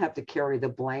 We don't have to carry the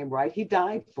blame, right? He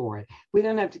died for it. We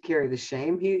don't have to carry the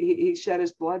shame. He shed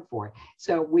his blood for it.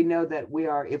 So we know that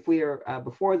if we are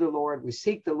before the Lord, we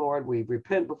seek the Lord, we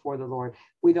repent before the Lord,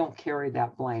 we don't carry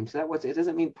that blame. So it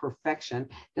doesn't mean perfection.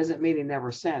 Doesn't mean he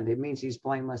never sinned. It means he's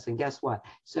blameless. And guess what?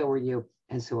 So are you,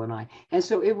 and so am I. And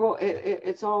so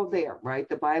it's all there, right?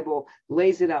 The Bible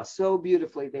lays it out so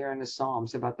beautifully there in the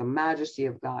Psalms about the majesty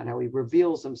of God, how he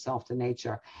reveals himself to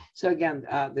nature. So again,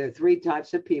 there are three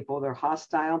types of people. They're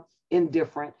hostile,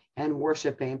 indifferent, and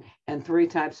worshiping, and three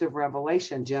types of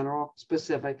revelation: general,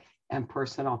 specific, and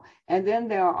personal. And then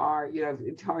there are,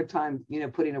 it's a hard time,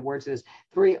 putting the words to this,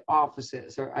 three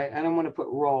offices, or I don't want to put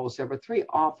roles there, but three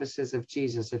offices of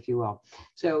Jesus, if you will.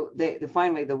 So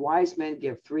finally, the wise men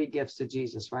give three gifts to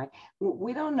Jesus, right?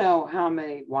 We don't know how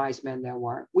many wise men there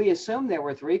were. We assume there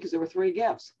were three because there were three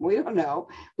gifts. We don't know.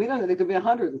 There could be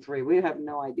 103. We have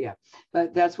no idea.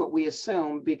 But that's what we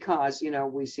assume because,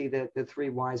 we see that the three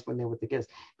wise when they were the gifts.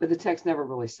 But the text never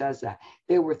really says that.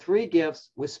 There were three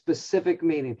gifts with specific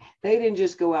meaning. They didn't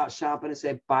just go out shopping and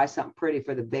say, buy something pretty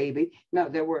for the baby. No,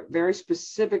 there were very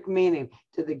specific meaning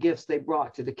to the gifts they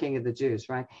brought to the King of the Jews,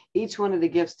 right? Each one of the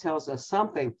gifts tells us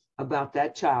something about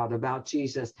that child, about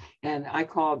Jesus. And I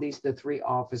call these the three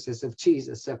offices of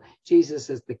Jesus. So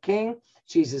Jesus is the king,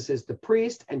 Jesus is the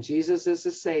priest, and Jesus is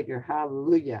the savior.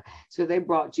 Hallelujah. So they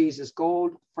brought Jesus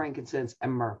gold, frankincense,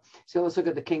 and myrrh. So let's look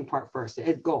at the king part first.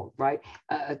 It's gold, right?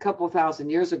 A couple thousand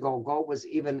years ago, gold was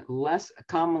even less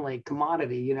commonly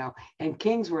commodity, and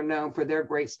kings were known for their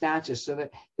great status. So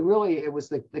that it was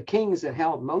the kings that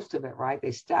held most of it, right?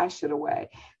 They stashed it away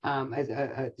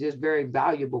as just very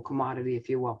valuable commodity, if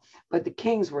you will. But the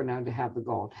kings were known to have the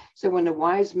gold. So when the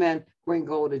wise men bring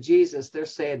gold to Jesus, they're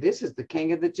saying, this is the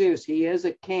King of the Jews. He is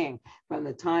a king. From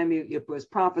the time it was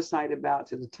prophesied about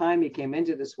to the time he came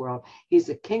into this world, he's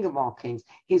the King of all kings.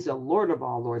 He's the Lord of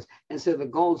all lords. And so the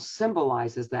gold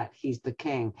symbolizes that he's the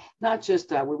king. Not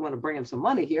just we want to bring him some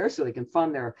money here so they can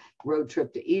fund their road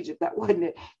trip to Egypt. That wasn't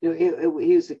it.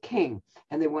 He was a king.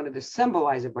 And they wanted to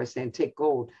symbolize it by saying, take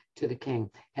gold to the king.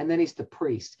 And then he's the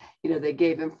priest. They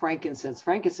gave him frankincense.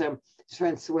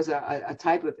 Frankincense was a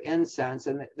type of incense,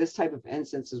 and this type of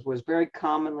incense was very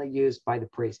commonly used by the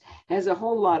priest. It has a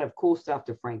whole lot of cool stuff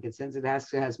to frankincense. It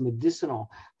has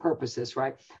medicinal purposes,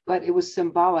 right? But it was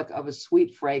symbolic of a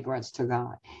sweet fragrance to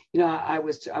God. I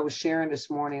was sharing this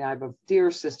morning. I have a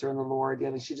dear sister in the Lord.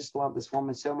 She just loved this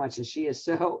woman so much, and she is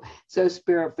so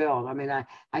spirit filled. I mean,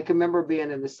 I can remember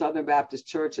being in the Southern Baptist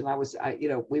Church,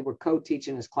 and we were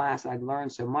co-teaching this class. I'd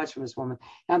learned so much from this woman.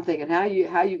 And I'm thinking, how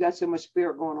you got so much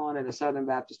spirit going on in a Southern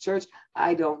Baptist Church?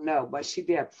 I don't know, but she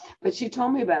did. But she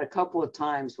told me about a couple of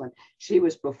times when she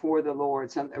was before the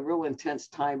Lord, a real intense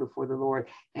time before the Lord,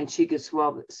 and she could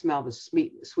smell the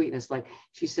sweetness, like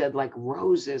she said, like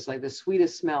roses, like the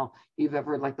sweetest smell you've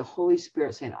ever heard, like the Holy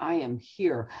Spirit saying, I am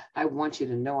here. I want you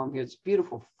to know I'm here. It's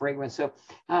beautiful fragrance. So,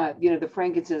 the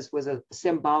frankincense was a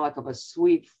symbolic of a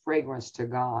sweet fragrance to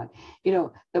God.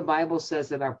 The Bible says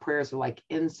that our prayers are like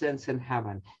incense in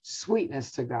heaven,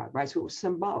 sweetness to God, right? So it was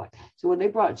symbolic. So when they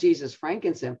brought Jesus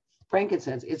frankincense,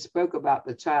 it spoke about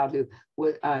the child who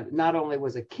was not only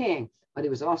was a king, but he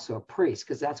was also a priest,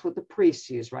 because that's what the priests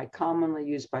used, right? Commonly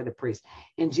used by the priest.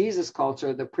 In Jesus'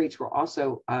 culture, the priests were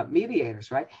also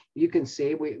mediators, right? You can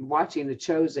see, watching The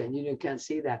Chosen, you can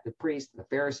see that the priests, the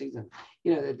Pharisees, and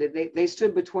they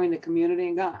stood between the community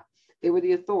and God. They were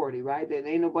the authority, right? There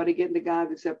ain't nobody getting to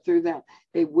God except through them.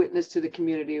 They witnessed to the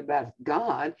community about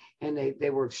God, and they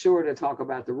were sure to talk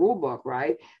about the rule book,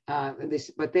 right?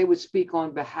 But they would speak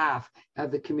on behalf of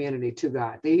the community to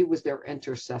God. He was their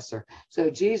intercessor.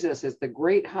 So Jesus is the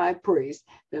great high priest,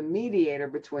 the mediator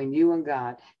between you and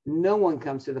God. No one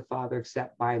comes to the Father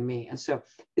except by me. And so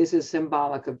this is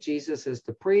symbolic of Jesus as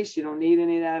the priest. You don't need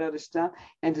any of that other stuff.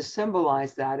 And to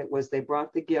symbolize that, they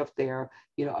brought the gift there,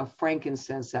 of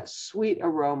frankincense, that sweet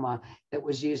aroma that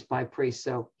was used by priests.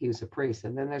 So he was a priest.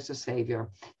 And then there's a savior.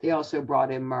 They also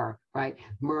brought in myrrh, right?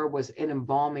 Myrrh was an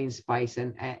embalming spice.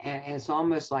 And it's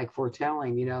almost like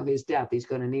foretelling, his death. He's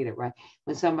going to need it, right?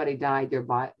 When somebody died,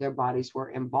 their bodies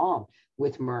were embalmed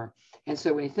with myrrh. And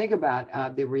so when you think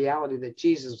about the reality that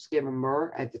Jesus was given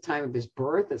myrrh at the time of his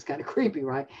birth, that's kind of creepy,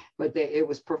 right? But it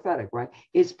was prophetic, right?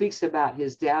 It speaks about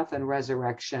his death and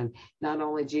resurrection. Not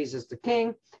only Jesus the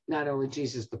King, not only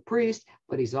Jesus the priest,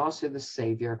 but he's also the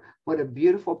Savior. What a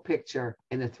beautiful picture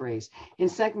in the threes. In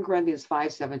 2 Corinthians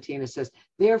 5:17, it says,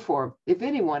 therefore, if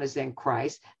anyone is in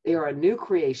Christ, they are a new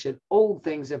creation. Old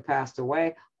things have passed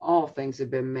away. All things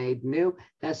have been made new.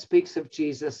 That speaks of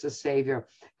Jesus, the Savior.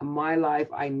 In my life,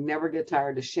 I never get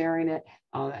tired of sharing it.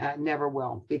 I never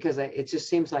will, because it just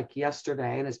seems like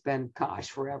yesterday, and it's been, gosh,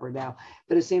 forever now,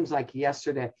 but it seems like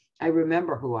yesterday. I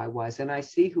remember who I was, and I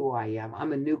see who I am.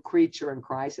 I'm a new creature in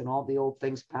Christ, and all the old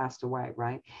things passed away,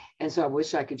 right? And so I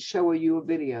wish I could show you a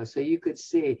video so you could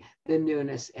see the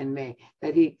newness in me,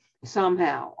 that he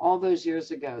somehow, all those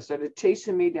years ago, started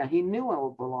chasing me down. He knew I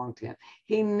would belong to him.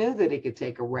 He knew that he could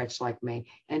take a wretch like me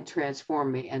and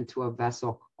transform me into a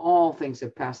vessel. All things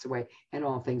have passed away and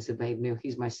all things have made new.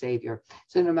 He's my Savior.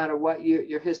 So no matter what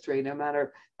your history, no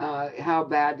matter how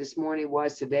bad this morning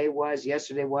was, today was,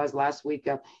 yesterday was, last week,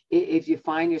 if you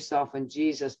find yourself in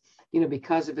Jesus,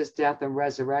 because of his death and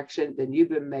resurrection, then you've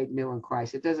been made new in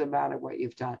Christ. It doesn't matter what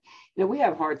you've done. We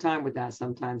have a hard time with that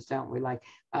sometimes, don't we? Like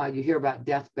you hear about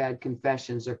deathbed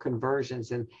confessions or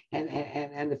conversions, and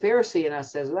the Pharisee in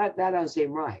us says, well, that doesn't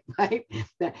seem right, right?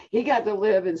 That he got to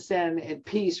live in sin and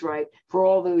peace, right, for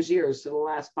all those years, to the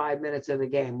last 5 minutes of the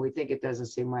game. We think it doesn't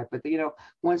seem right, but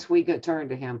once we could turn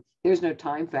to him, there's no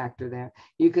time factor there.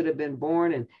 You could have been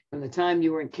born, and from the time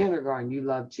you were in kindergarten, you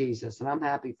loved Jesus, and I'm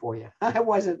happy for you. It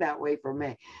wasn't that way for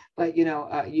me, but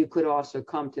you could also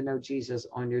come to know Jesus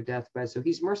on your deathbed. So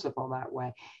he's merciful that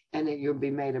way, and that you'll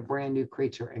be made a brand new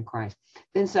creature in Christ.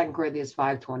 Then 2 Corinthians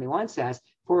 5:21 says,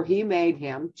 for he made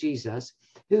him, Jesus,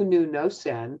 who knew no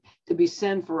sin, to be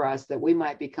sin for us, that we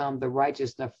might become the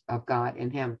righteousness of God in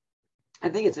him. I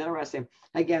think it's interesting.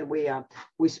 Again,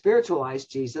 we spiritualize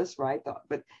Jesus, right?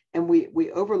 But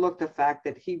we overlook the fact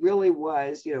that he really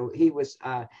was, he was,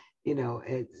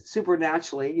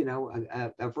 supernaturally,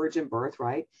 a virgin birth,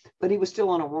 right? But he was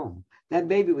still in a womb. That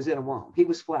baby was in a womb. He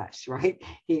was flesh, right?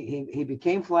 He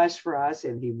became flesh for us,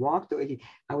 and he walked.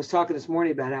 I was talking this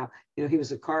morning about how he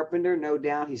was a carpenter, no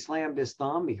doubt. He slammed his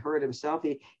thumb. He hurt himself.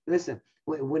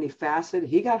 When he fasted,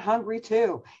 he got hungry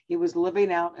too. He was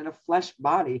living out in a flesh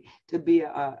body to be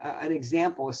an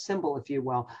example, a symbol, if you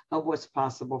will, of what's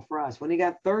possible for us. When he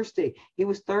got thirsty, he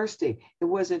was thirsty. It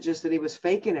wasn't just that he was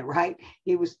faking it, right?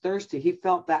 He was thirsty. He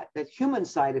felt that human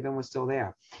side of him was still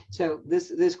there. So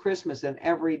this Christmas and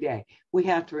every day, we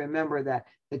have to remember that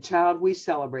the child we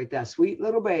celebrate, that sweet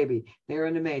little baby there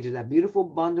in the manger, that beautiful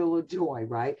bundle of joy,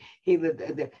 right? He lived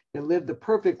the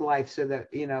perfect life so that,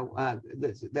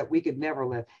 that we could never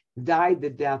live, died the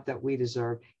death that we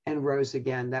deserve, and rose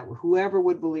again, that whoever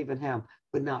would believe in him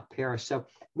would not perish. So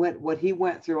what he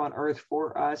went through on earth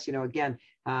for us, again,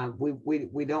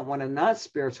 we don't want to not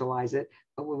spiritualize it,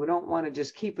 but we don't want to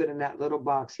just keep it in that little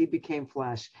box. He became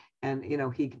flesh, and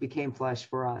he became flesh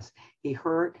for us. He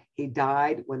hurt, he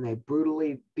died when they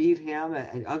brutally beat him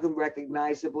and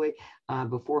unrecognizably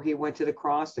before he went to the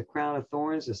cross, the crown of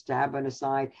thorns, the stab in the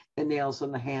side, the nails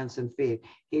in the hands and feet.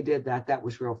 He did that. That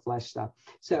was real flesh stuff.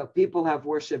 So people have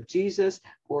worshiped Jesus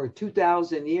for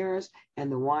 2,000 years,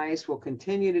 and the wise will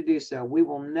continue to do so. We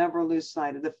will never lose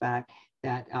sight of the fact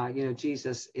that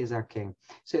Jesus is our King.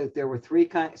 So there were three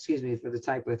kinds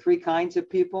of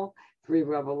people, 3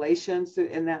 revelations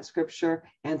in that scripture,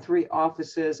 and 3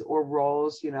 offices or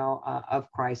roles,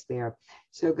 of Christ there.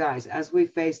 So guys, as we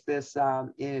face this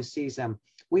season,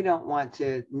 we don't want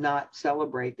to not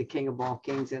celebrate the King of all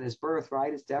kings and his birth,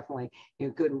 right? It's definitely,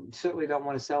 certainly don't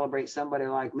want to celebrate somebody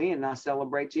like me and not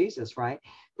celebrate Jesus, right?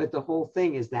 But the whole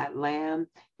thing is that Lamb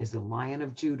is the Lion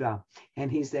of Judah.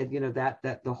 And he said,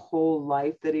 that the whole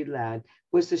life that he led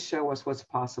was to show us what's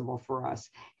possible for us.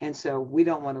 And so we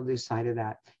don't want to lose sight of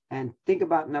that. And think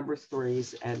about number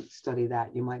 3s and study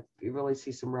that. You might really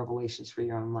see some revelations for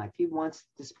your own life. He wants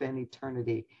to spend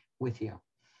eternity with you.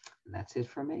 And that's it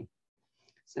for me.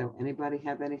 So anybody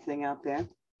have anything out there?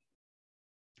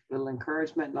 Little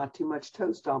encouragement, not too much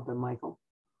toe stomping, Michael.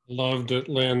 Loved it,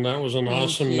 Lynn. That was an Thank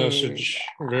awesome you. message.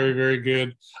 Very, very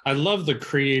good. I love the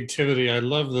creativity. I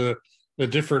love the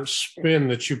different spin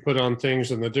that you put on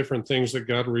things and the different things that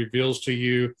God reveals to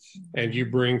you and you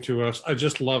bring to us. I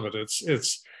just love it.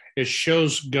 It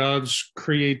shows God's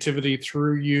creativity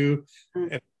through you.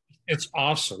 And it's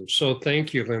awesome. So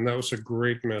thank you, Lynn. That was a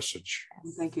great message.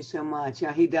 Thank you so much.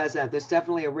 Yeah, he does that. There's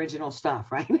definitely original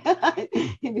stuff, right?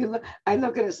 If you look, I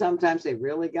look at it sometimes, they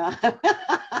really got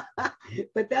it.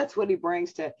 But that's what he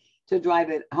brings to drive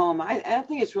it home. I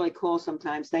think it's really cool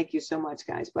sometimes. Thank you so much,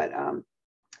 guys. But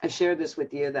I shared this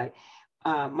with you that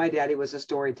my daddy was a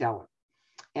storyteller.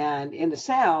 And in the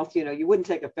South, you know, you wouldn't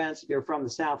take offense if you're from the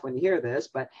South when you hear this,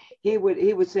 but he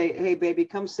would say, hey, baby,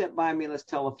 come sit by me. Let's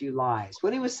tell a few lies.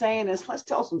 What he was saying is, let's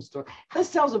tell some stories. Let's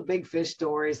tell some big fish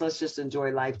stories. Let's just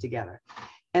enjoy life together.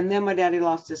 And then my daddy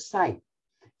lost his sight.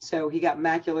 So he got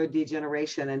macular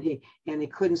degeneration, and he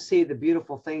couldn't see the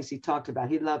beautiful things he talked about.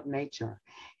 He loved nature.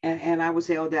 And I would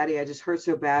say, oh, Daddy, I just hurt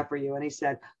so bad for you. And he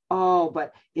said, oh,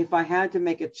 but if I had to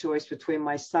make a choice between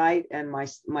my sight and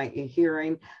my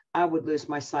hearing, I would lose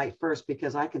my sight first,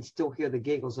 because I can still hear the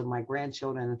giggles of my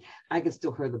grandchildren. I can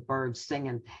still hear the birds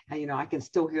singing. And, you know, I can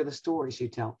still hear the stories you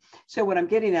tell. So what I'm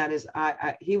getting at is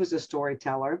he was a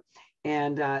storyteller.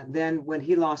 And then when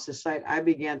he lost his sight, I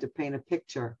began to paint a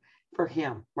picture for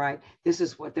him, right? This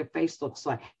is what their face looks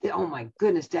like. Oh my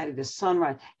goodness, Daddy, the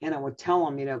sunrise. And I would tell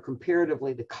him, you know,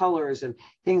 comparatively the colors and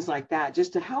things like that,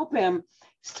 just to help him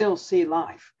still see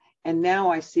life. And now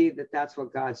I see that that's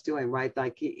what God's doing, right?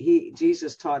 Like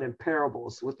Jesus taught in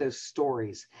parables with those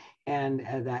stories, and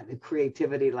that the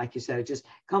creativity, like you said, it just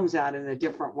comes out in a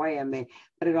different way in me.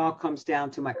 But it all comes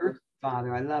down to my earthly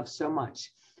father I love so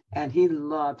much. And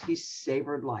he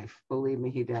savored life. Believe me,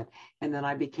 he did. And then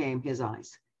I became his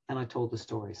eyes. And I told the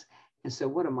stories. And so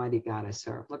what a mighty God I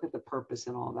serve. Look at the purpose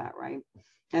and all that, right?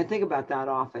 And I think about that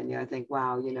often. You know, I think,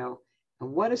 wow, you know,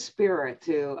 what a spirit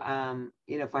to,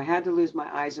 you know, if I had to lose my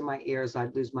eyes and my ears,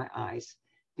 I'd lose my eyes,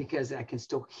 because I can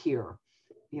still hear,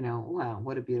 you know. Wow,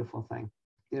 what a beautiful thing.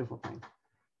 Beautiful thing.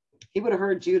 He would have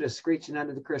heard Judah screeching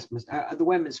under the Christmas, the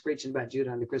women screeching about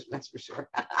Judah under Christmas, that's for sure.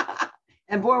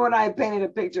 And boy, would I have painted a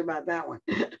picture about that one.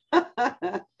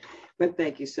 But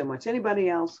thank you so much. Anybody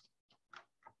else?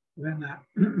 Then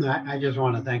I just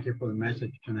want to thank you for the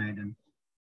message tonight. And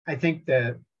I think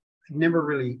that never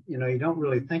really, you know, you don't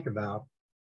really think about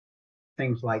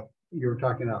things like you were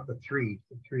talking about the three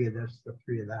of this, the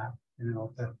three of that, you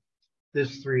know,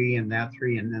 this three and that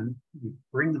three, and then you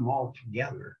bring them all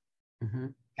together. Mm-hmm.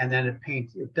 And then it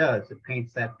paints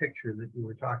that picture that you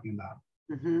were talking about.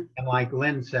 Mm-hmm. And like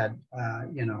Lynn said,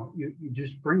 you know, you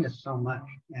just bring us so much,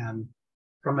 and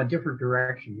from a different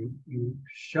direction, you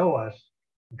show us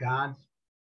God's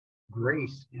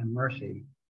grace and mercy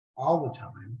all the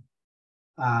time.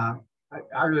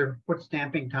 Are there foot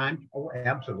stamping times? Oh,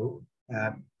 absolutely.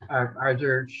 Are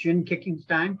there shin kicking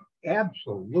times?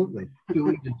 Absolutely. Do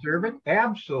we deserve it?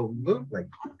 Absolutely.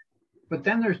 But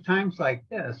then there's times like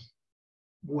this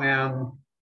when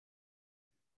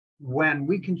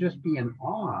we can just be in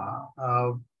awe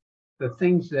of the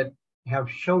things that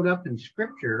have showed up in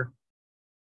Scripture,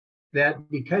 that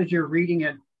because you're reading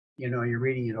it, you know, you're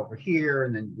reading it over here,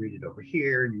 and then you read it over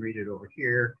here, and you read it over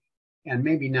here, and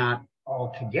maybe not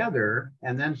all together.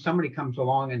 And then somebody comes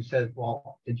along and says,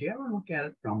 well, did you ever look at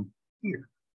it from here?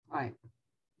 Right.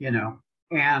 You know,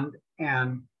 and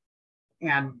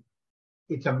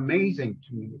it's amazing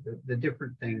to me the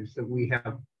different things that we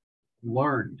have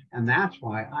learned. And that's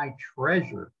why I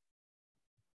treasure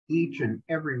each and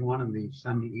every one of these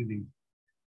Sunday evenings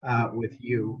with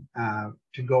you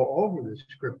to go over the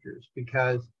Scriptures,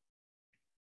 because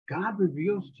God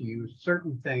reveals to you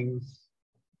certain things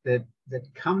that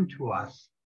come to us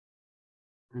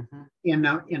Mm-hmm.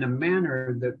 in a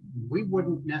manner that we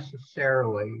wouldn't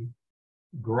necessarily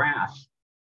grasp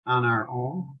on our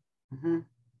own. Mm-hmm.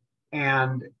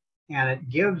 And it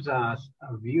gives us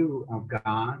a view of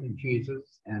God and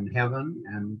Jesus and heaven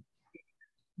and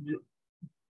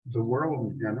the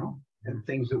world in general, and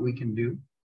things that we can do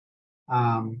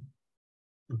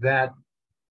that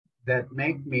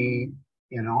make me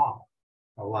in awe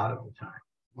a lot of the time.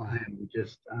 Wow. I'm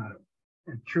just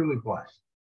truly blessed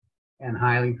and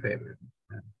highly favored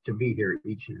to be here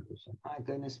each and every Sunday. My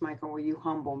goodness, Michael, will you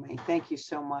humble me? Thank you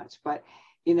so much. But,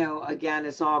 you know, again,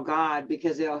 it's all God,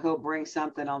 because he'll bring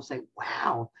something. I'll say,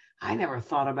 wow, I never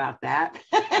thought about that.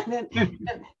 And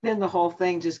then the whole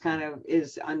thing just kind of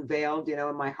is unveiled, you know,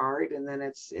 in my heart. And then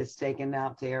it's taken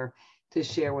out there to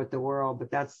share with the world.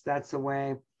 But that's the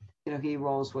way, you know, he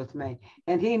rolls with me.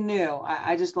 And he knew,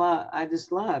 I just love,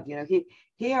 you know,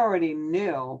 he already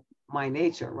knew my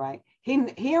nature, right?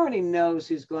 He already knows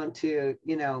who's going to,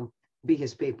 you know, be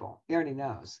his people. He already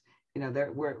knows, you know,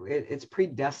 it's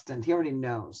predestined. He already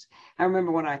knows. I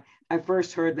remember when I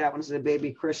first heard that when I was a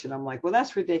baby Christian, I'm like, well,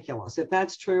 that's ridiculous. If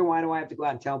that's true, why do I have to go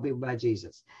out and tell people about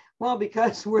Jesus? Well,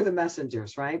 because we're the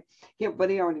messengers, right? Yeah, but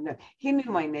he already knew. He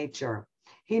knew my nature.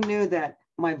 He knew that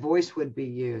my voice would be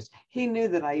used. He knew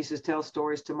that I used to tell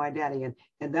stories to my daddy. And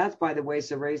that's, by the way, it's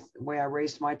the way I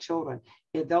raised my children.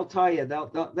 They'll tell you,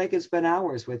 they can spend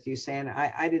hours with you saying,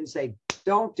 I didn't say,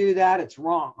 don't do that, it's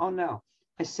wrong. Oh no.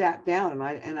 I sat down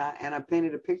and I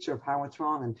painted a picture of how it's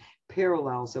wrong and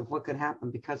parallels of what could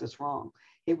happen because it's wrong.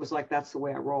 It was like, that's the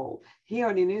way I rolled. He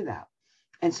already knew that.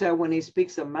 And so when he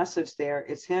speaks a message there,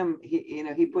 it's him,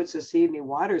 he puts a seed and he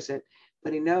waters it,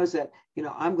 but he knows that,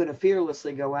 I'm going to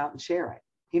fearlessly go out and share it.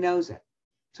 He knows it.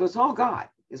 So it's all God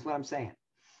is what I'm saying.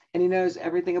 And he knows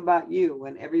everything about you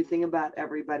and everything about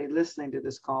everybody listening to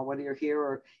this call, whether you're here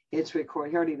or it's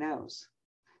recorded, he already knows.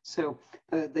 So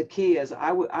the key is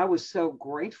I was so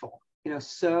grateful,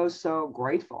 so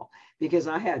grateful, because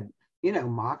I had,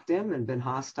 mocked him and been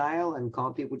hostile and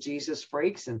called people Jesus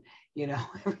freaks. And,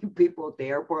 people at the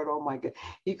airport, oh my God,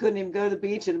 you couldn't even go to the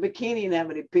beach in a bikini and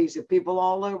have any peace of people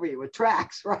all over you with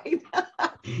tracks, right?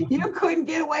 You couldn't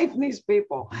get away from these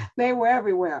people. They were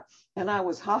everywhere. And I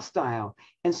was hostile.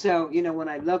 And so, when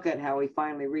I look at how he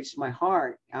finally reached my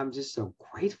heart, I'm just so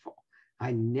grateful.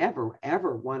 I never,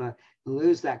 ever want to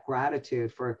lose that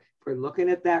gratitude for looking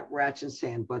at that wretch and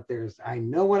saying, but I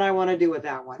know what I want to do with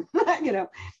that one,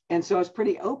 And so I was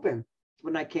pretty open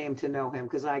when I came to know him,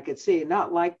 because I could see,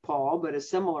 not like Paul, but a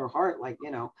similar heart, like,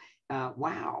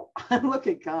 wow, look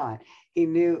at God. He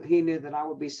knew that I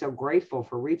would be so grateful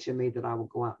for reaching me that I will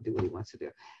go out and do what he wants to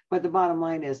do. But the bottom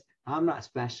line is, I'm not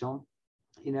special.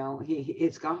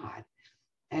 It's God.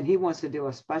 And he wants to do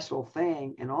a special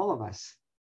thing in all of us.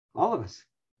 All of us.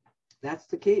 That's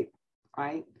the key,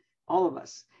 right? All of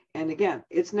us. And again,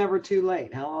 it's never too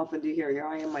late. How often do you hear, here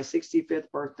I am, my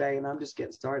 65th birthday, and I'm just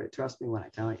getting started. Trust me when I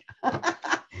tell you.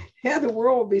 Yeah, the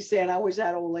world will be saying, I wish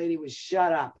that old lady would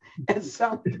shut up at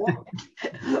some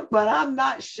point. But I'm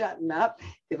not shutting up.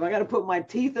 If I got to put my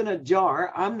teeth in a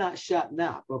jar, I'm not shutting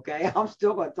up, okay? I'm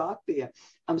still going to talk to you.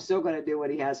 I'm still going to do what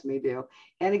he has me do.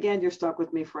 And again, you're stuck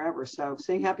with me forever. So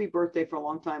sing happy birthday for a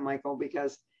long time, Michael,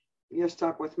 because you're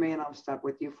stuck with me and I'm stuck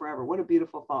with you forever. What a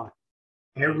beautiful thought.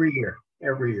 Every year.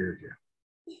 Every year.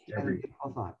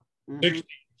 Beautiful thought.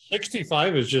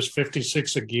 65 is just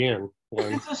 56 again.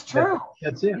 This is true.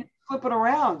 That's it. Flip it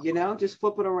around, just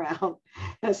flip it around.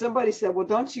 And somebody said, well,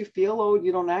 don't you feel old?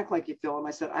 You don't act like you feel old. And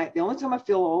I said, the only time I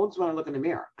feel old is when I look in the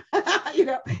mirror.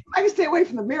 I can stay away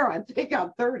from the mirror. I think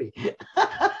I'm 30.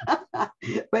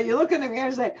 But you look in the mirror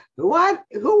and say, what?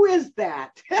 Who is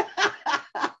that?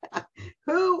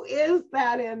 Who is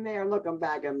that in there looking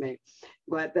back at me?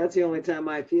 But that's the only time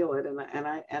I feel it.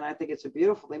 And I think it's a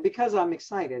beautiful thing because I'm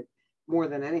excited more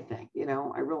than anything.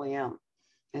 I really am.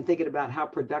 And thinking about how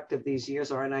productive these years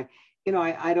are. And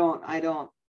I don't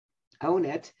own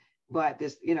it, but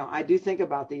this, I do think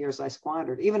about the years I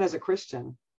squandered, even as a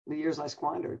Christian, the years I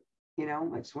squandered.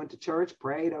 I just went to church,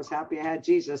 prayed. I was happy I had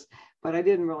Jesus, but I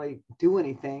didn't really do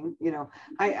anything.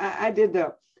 I did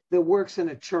the works in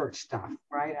a church stuff,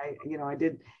 right? I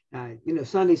did,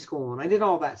 Sunday school, and I did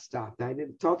all that stuff. I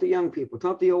did talk to young people,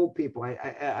 talk to the old people.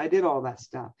 I did all that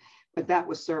stuff, but that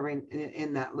was serving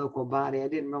in that local body. I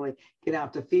didn't really get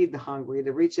out to feed the hungry,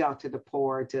 to reach out to the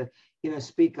poor, to,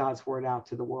 speak God's word out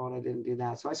to the world. I didn't do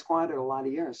that. So I squandered a lot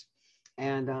of years,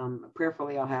 and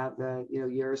prayerfully I'll have the,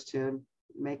 years to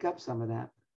make up some of that.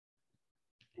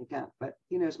 But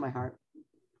he knows my heart,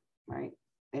 right?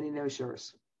 And he knows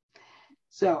yours.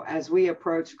 So as we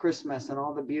approach Christmas and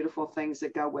all the beautiful things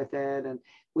that go with it, and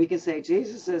we can say,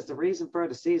 Jesus is the reason for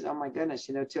the season. Oh my goodness,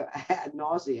 to ad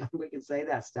nauseum, we can say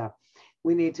that stuff.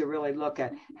 We need to really look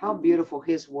at how beautiful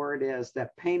his word is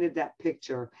that painted that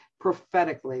picture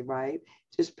prophetically, right?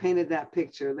 Just painted that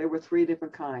picture. There were 3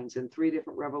 different kinds and 3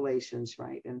 different revelations,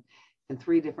 right? And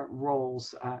 3 different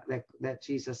roles that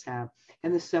Jesus had,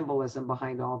 and the symbolism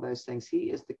behind all those things.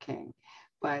 He is the king.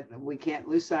 But we can't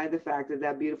lose sight of the fact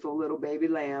that beautiful little baby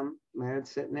lamb,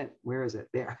 sitting at, where is it?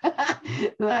 There,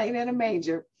 lying in a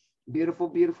manger, beautiful,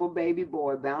 beautiful baby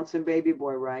boy, bouncing baby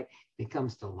boy, right?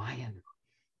 Becomes the lion.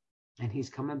 And he's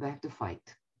coming back to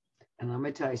fight. And let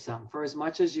me tell you something, for as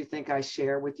much as you think I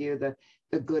share with you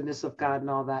the goodness of God and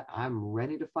all that, I'm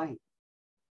ready to fight.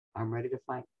 I'm ready to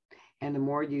fight. And the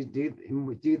more you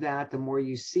do that, the more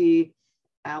you see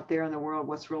out there in the world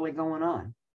what's really going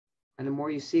on. And the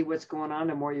more you see what's going on,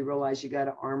 the more you realize you got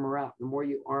to armor up. The more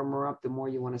you armor up, the more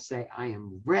you want to say, I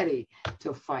am ready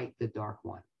to fight the dark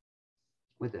one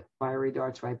with the fiery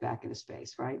darts right back in his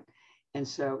face, right? And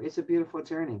so it's a beautiful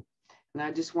journey. And I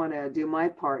just want to do my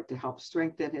part to help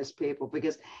strengthen his people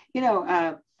because,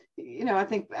 I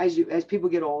think as people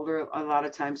get older, a lot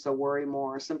of times they'll worry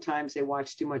more. Sometimes they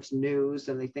watch too much news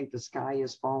and they think the sky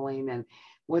is falling and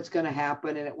what's going to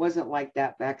happen. And it wasn't like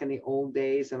that back in the old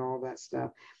days and all that stuff.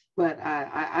 But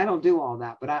I don't do all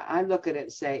that. But I look at it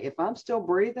and say, if I'm still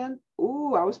breathing,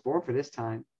 ooh, I was born for this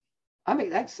time. I mean,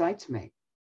 that excites me.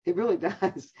 It really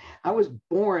does. I was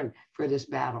born for this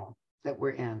battle that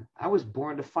we're in. I was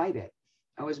born to fight it.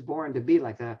 I was born to be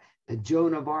like a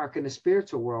Joan of Arc in the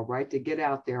spiritual world, right? To get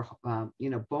out there,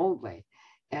 boldly.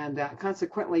 And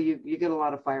consequently, you get a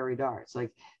lot of fiery darts.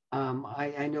 Like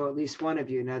I know at least one of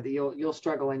you know that you'll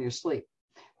struggle in your sleep.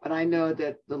 But I know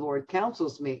that the Lord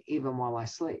counsels me even while I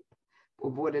sleep.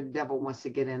 Well, boy, the devil wants to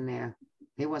get in there.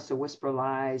 He wants to whisper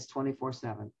lies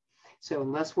 24/7. So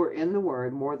unless we're in the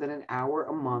Word more than an hour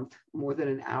a month, more than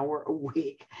an hour a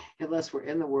week, unless we're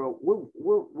in the world,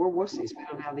 we're wussies. We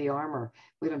don't have the armor.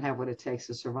 We don't have what it takes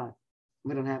to survive.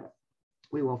 We don't have it.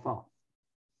 We will fall.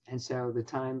 And so the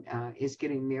time is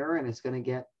getting nearer, and it's going to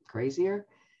get crazier.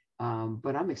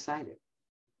 But I'm excited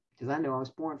because I know I was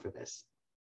born for this,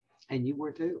 and you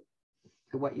were too.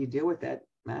 And what you do with it,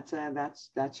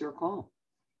 that's your call.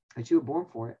 But you were born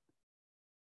for it.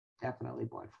 Definitely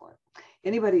born for it.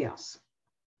 Anybody else?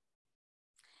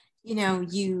 You know,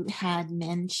 you had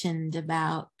mentioned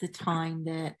about the time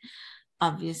that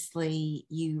obviously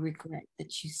you regret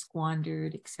that you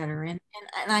squandered, et cetera. And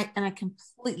I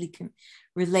completely can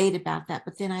relate about that.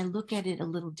 But then I look at it a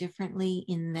little differently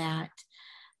in that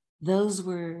those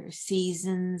were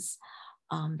seasons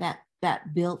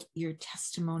that built your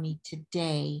testimony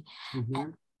today. Mm-hmm.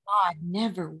 And God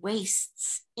never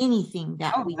wastes anything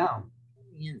that we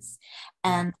experience.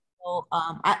 And so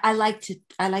I like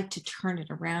to turn it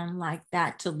around like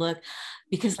that, to look,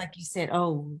 because like you said,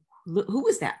 oh, look, who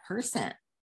was that person?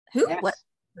 Who Yes. was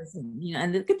that person? You know,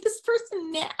 and look at this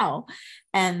person now.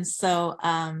 And so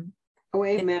Oh,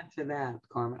 amen to that,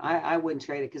 Carmen. I wouldn't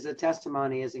trade it because the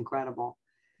testimony is incredible.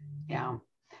 Yeah.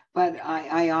 But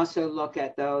I also look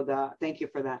at thank you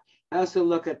for that. I also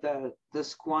look at the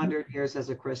squandered years as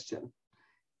a Christian.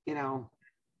 You know,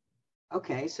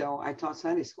 okay, so I taught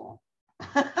Sunday school.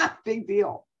 Big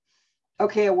deal.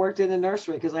 Okay, I worked in the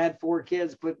nursery because I had 4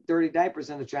 kids, put dirty diapers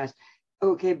in the trash.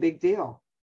 Okay, big deal.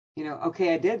 You know,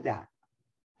 okay, I did that.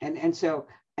 And so,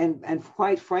 and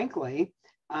quite frankly,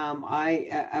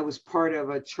 I was part of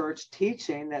a church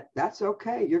teaching that's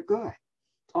okay, you're good.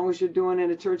 As long as you're doing it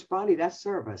in a church body, that's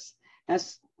service.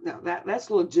 That's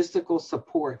logistical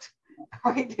support,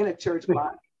 right? In a church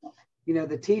body. You know,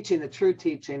 the teaching, the true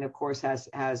teaching, of course,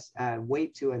 has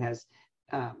weight to it, has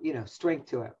strength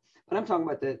to it. But I'm talking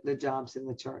about the jobs in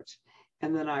the church.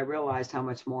 And then I realized how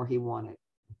much more he wanted.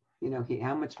 You know,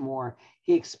 how much more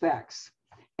he expects.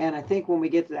 And I think when we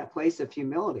get to that place of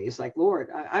humility, it's like, Lord,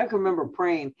 I can remember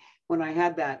praying when I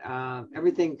had that,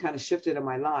 everything kind of shifted in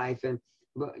my life. And,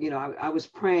 you know, I was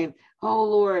praying, oh,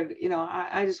 Lord, you know,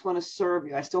 I just want to serve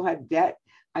you. I still had debt.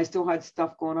 I still had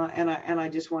stuff going on. And I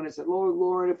just wanted to say,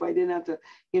 Lord, if I didn't have to,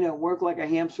 you know, work like a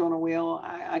hamster on a wheel,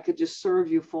 I could just serve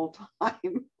you full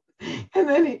time. And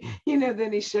then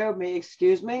then he showed me,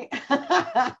 excuse me,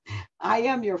 I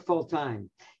am your full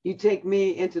time. You take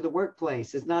me into the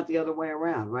workplace. It's not the other way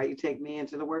around, right? You take me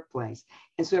into the workplace.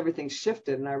 And so everything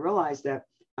shifted. And I realized that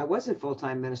I wasn't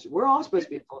full-time ministry. We're all supposed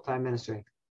to be full-time ministry.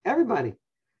 Everybody.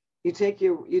 You take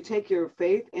your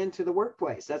faith into the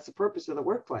workplace. That's the purpose of the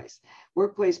workplace.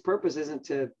 Workplace purpose isn't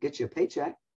to get you a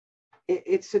paycheck.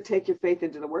 It's to take your faith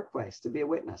into the workplace, to be a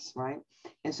witness, right?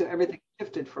 And so everything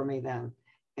shifted for me then.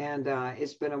 And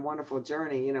it's been a wonderful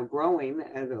journey, you know, growing,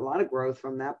 and a lot of growth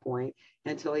from that point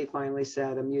until he finally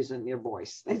said, I'm using your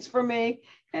voice. It's for me,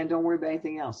 and don't worry about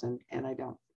anything else. And I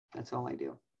don't. That's all I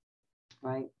do,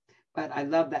 right? But I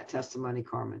love that testimony,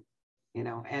 Carmen, you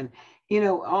know, and, you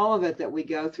know, all of it that we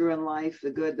go through in life, the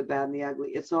good, the bad, and the ugly,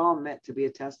 it's all meant to be a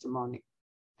testimony.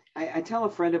 I tell a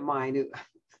friend of mine who,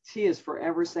 she is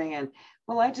forever saying,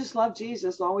 well, I just love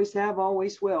Jesus, always have,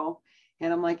 always will.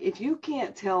 And I'm like, if you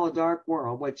can't tell a dark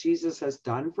world what Jesus has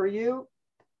done for you,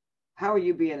 how are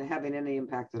you having any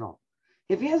impact at all?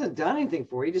 If he hasn't done anything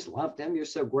for you, you just loved him. You're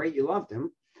so great, you loved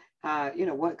him. You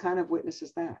know, what kind of witness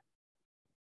is that?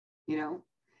 You know,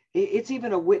 it's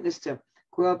even a witness to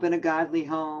grow up in a godly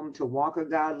home, to walk a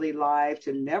godly life,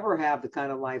 to never have the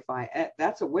kind of life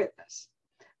that's a witness.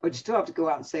 But you still have to go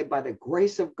out and say, by the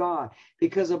grace of God,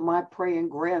 because of my praying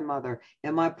grandmother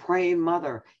and my praying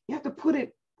mother, you have to put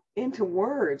it into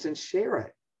words and share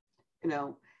it, you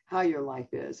know, how your life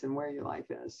is and where your life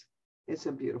is. It's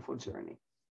a beautiful journey.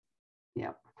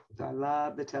 Yep. So I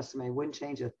love the testimony. Wouldn't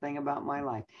change a thing about my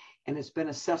life. And it's been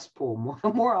a cesspool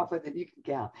more often than you can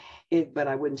count. But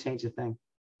I wouldn't change a thing.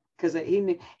 Because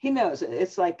he knows.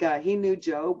 It's like he knew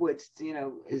Job would, you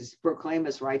know, proclaim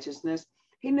his righteousness.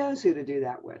 He knows who to do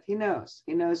that with. He knows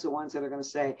the ones that are going to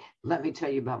say, let me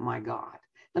tell you about my God.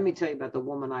 let me tell you about the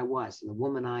woman I was and the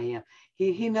woman I am.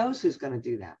 He knows who's going to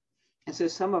do that. And so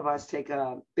some of us take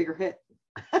a bigger hit,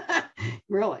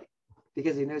 really,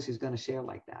 because he knows who's going to share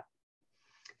like that.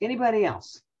 Anybody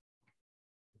else?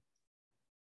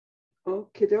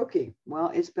 Okie dokie.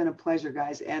 Well, it's been a pleasure,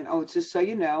 guys. And oh, just so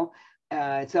you know,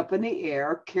 it's up in the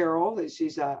air. Carol,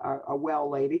 she's a well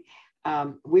lady.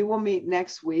 We will meet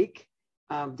next week.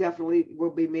 Definitely we'll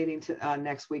be meeting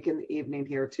next week in the evening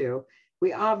here too.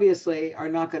 We obviously are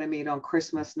not going to meet on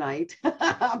Christmas night.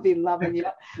 I'll be loving you.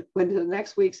 When the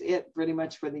next week's it pretty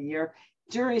much for the year.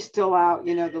 Jury's still out.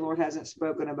 You know, the Lord hasn't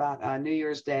spoken about New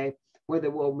Year's Day,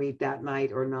 whether we'll meet that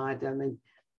night or not. I mean,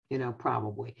 you know,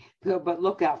 probably. But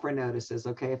look out for notices,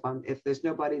 okay? If there's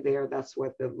nobody there, that's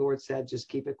what the Lord said. Just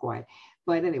keep it quiet.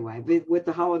 But anyway, with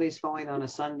the holidays falling on a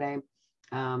Sunday,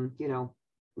 you know,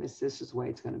 this is the way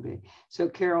it's going to be. So,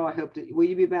 Carol, I hope will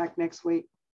you be back next week?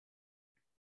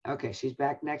 Okay, she's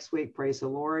back next week. Praise the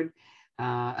Lord.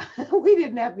 We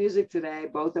didn't have music today.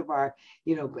 Both of our,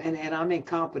 you know, and I'm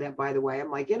incompetent, by the way. I'm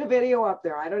like, get a video up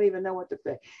there. I don't even know what to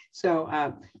pick.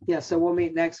 So, yeah, so we'll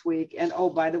meet next week. And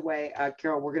oh, by the way,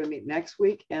 Carol, we're going to meet next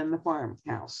week in the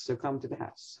farmhouse. So come to the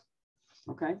house.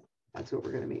 Okay, that's what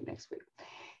we're going to meet next week.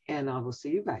 And I will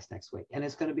see you guys next week. And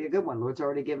it's going to be a good one. Lord's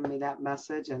already given me that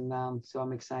message. And so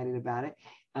I'm excited about it.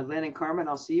 Lynn and Carmen,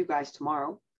 I'll see you guys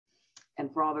tomorrow.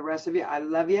 And for all the rest of you, I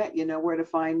love you. You know where to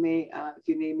find me if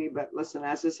you need me. But listen,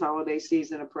 as this holiday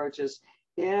season approaches,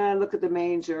 yeah, look at the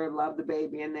manger, love the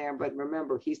baby in there. But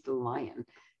remember, he's the lion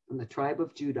from the tribe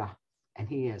of Judah, and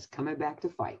he is coming back to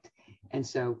fight. And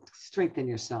so strengthen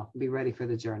yourself. Be ready for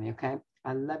the journey, okay?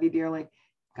 I love you dearly.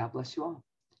 God bless you all.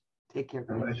 Take care.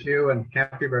 God bless you, and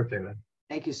happy birthday, Lynn.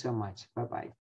 Thank you so much. Bye-bye.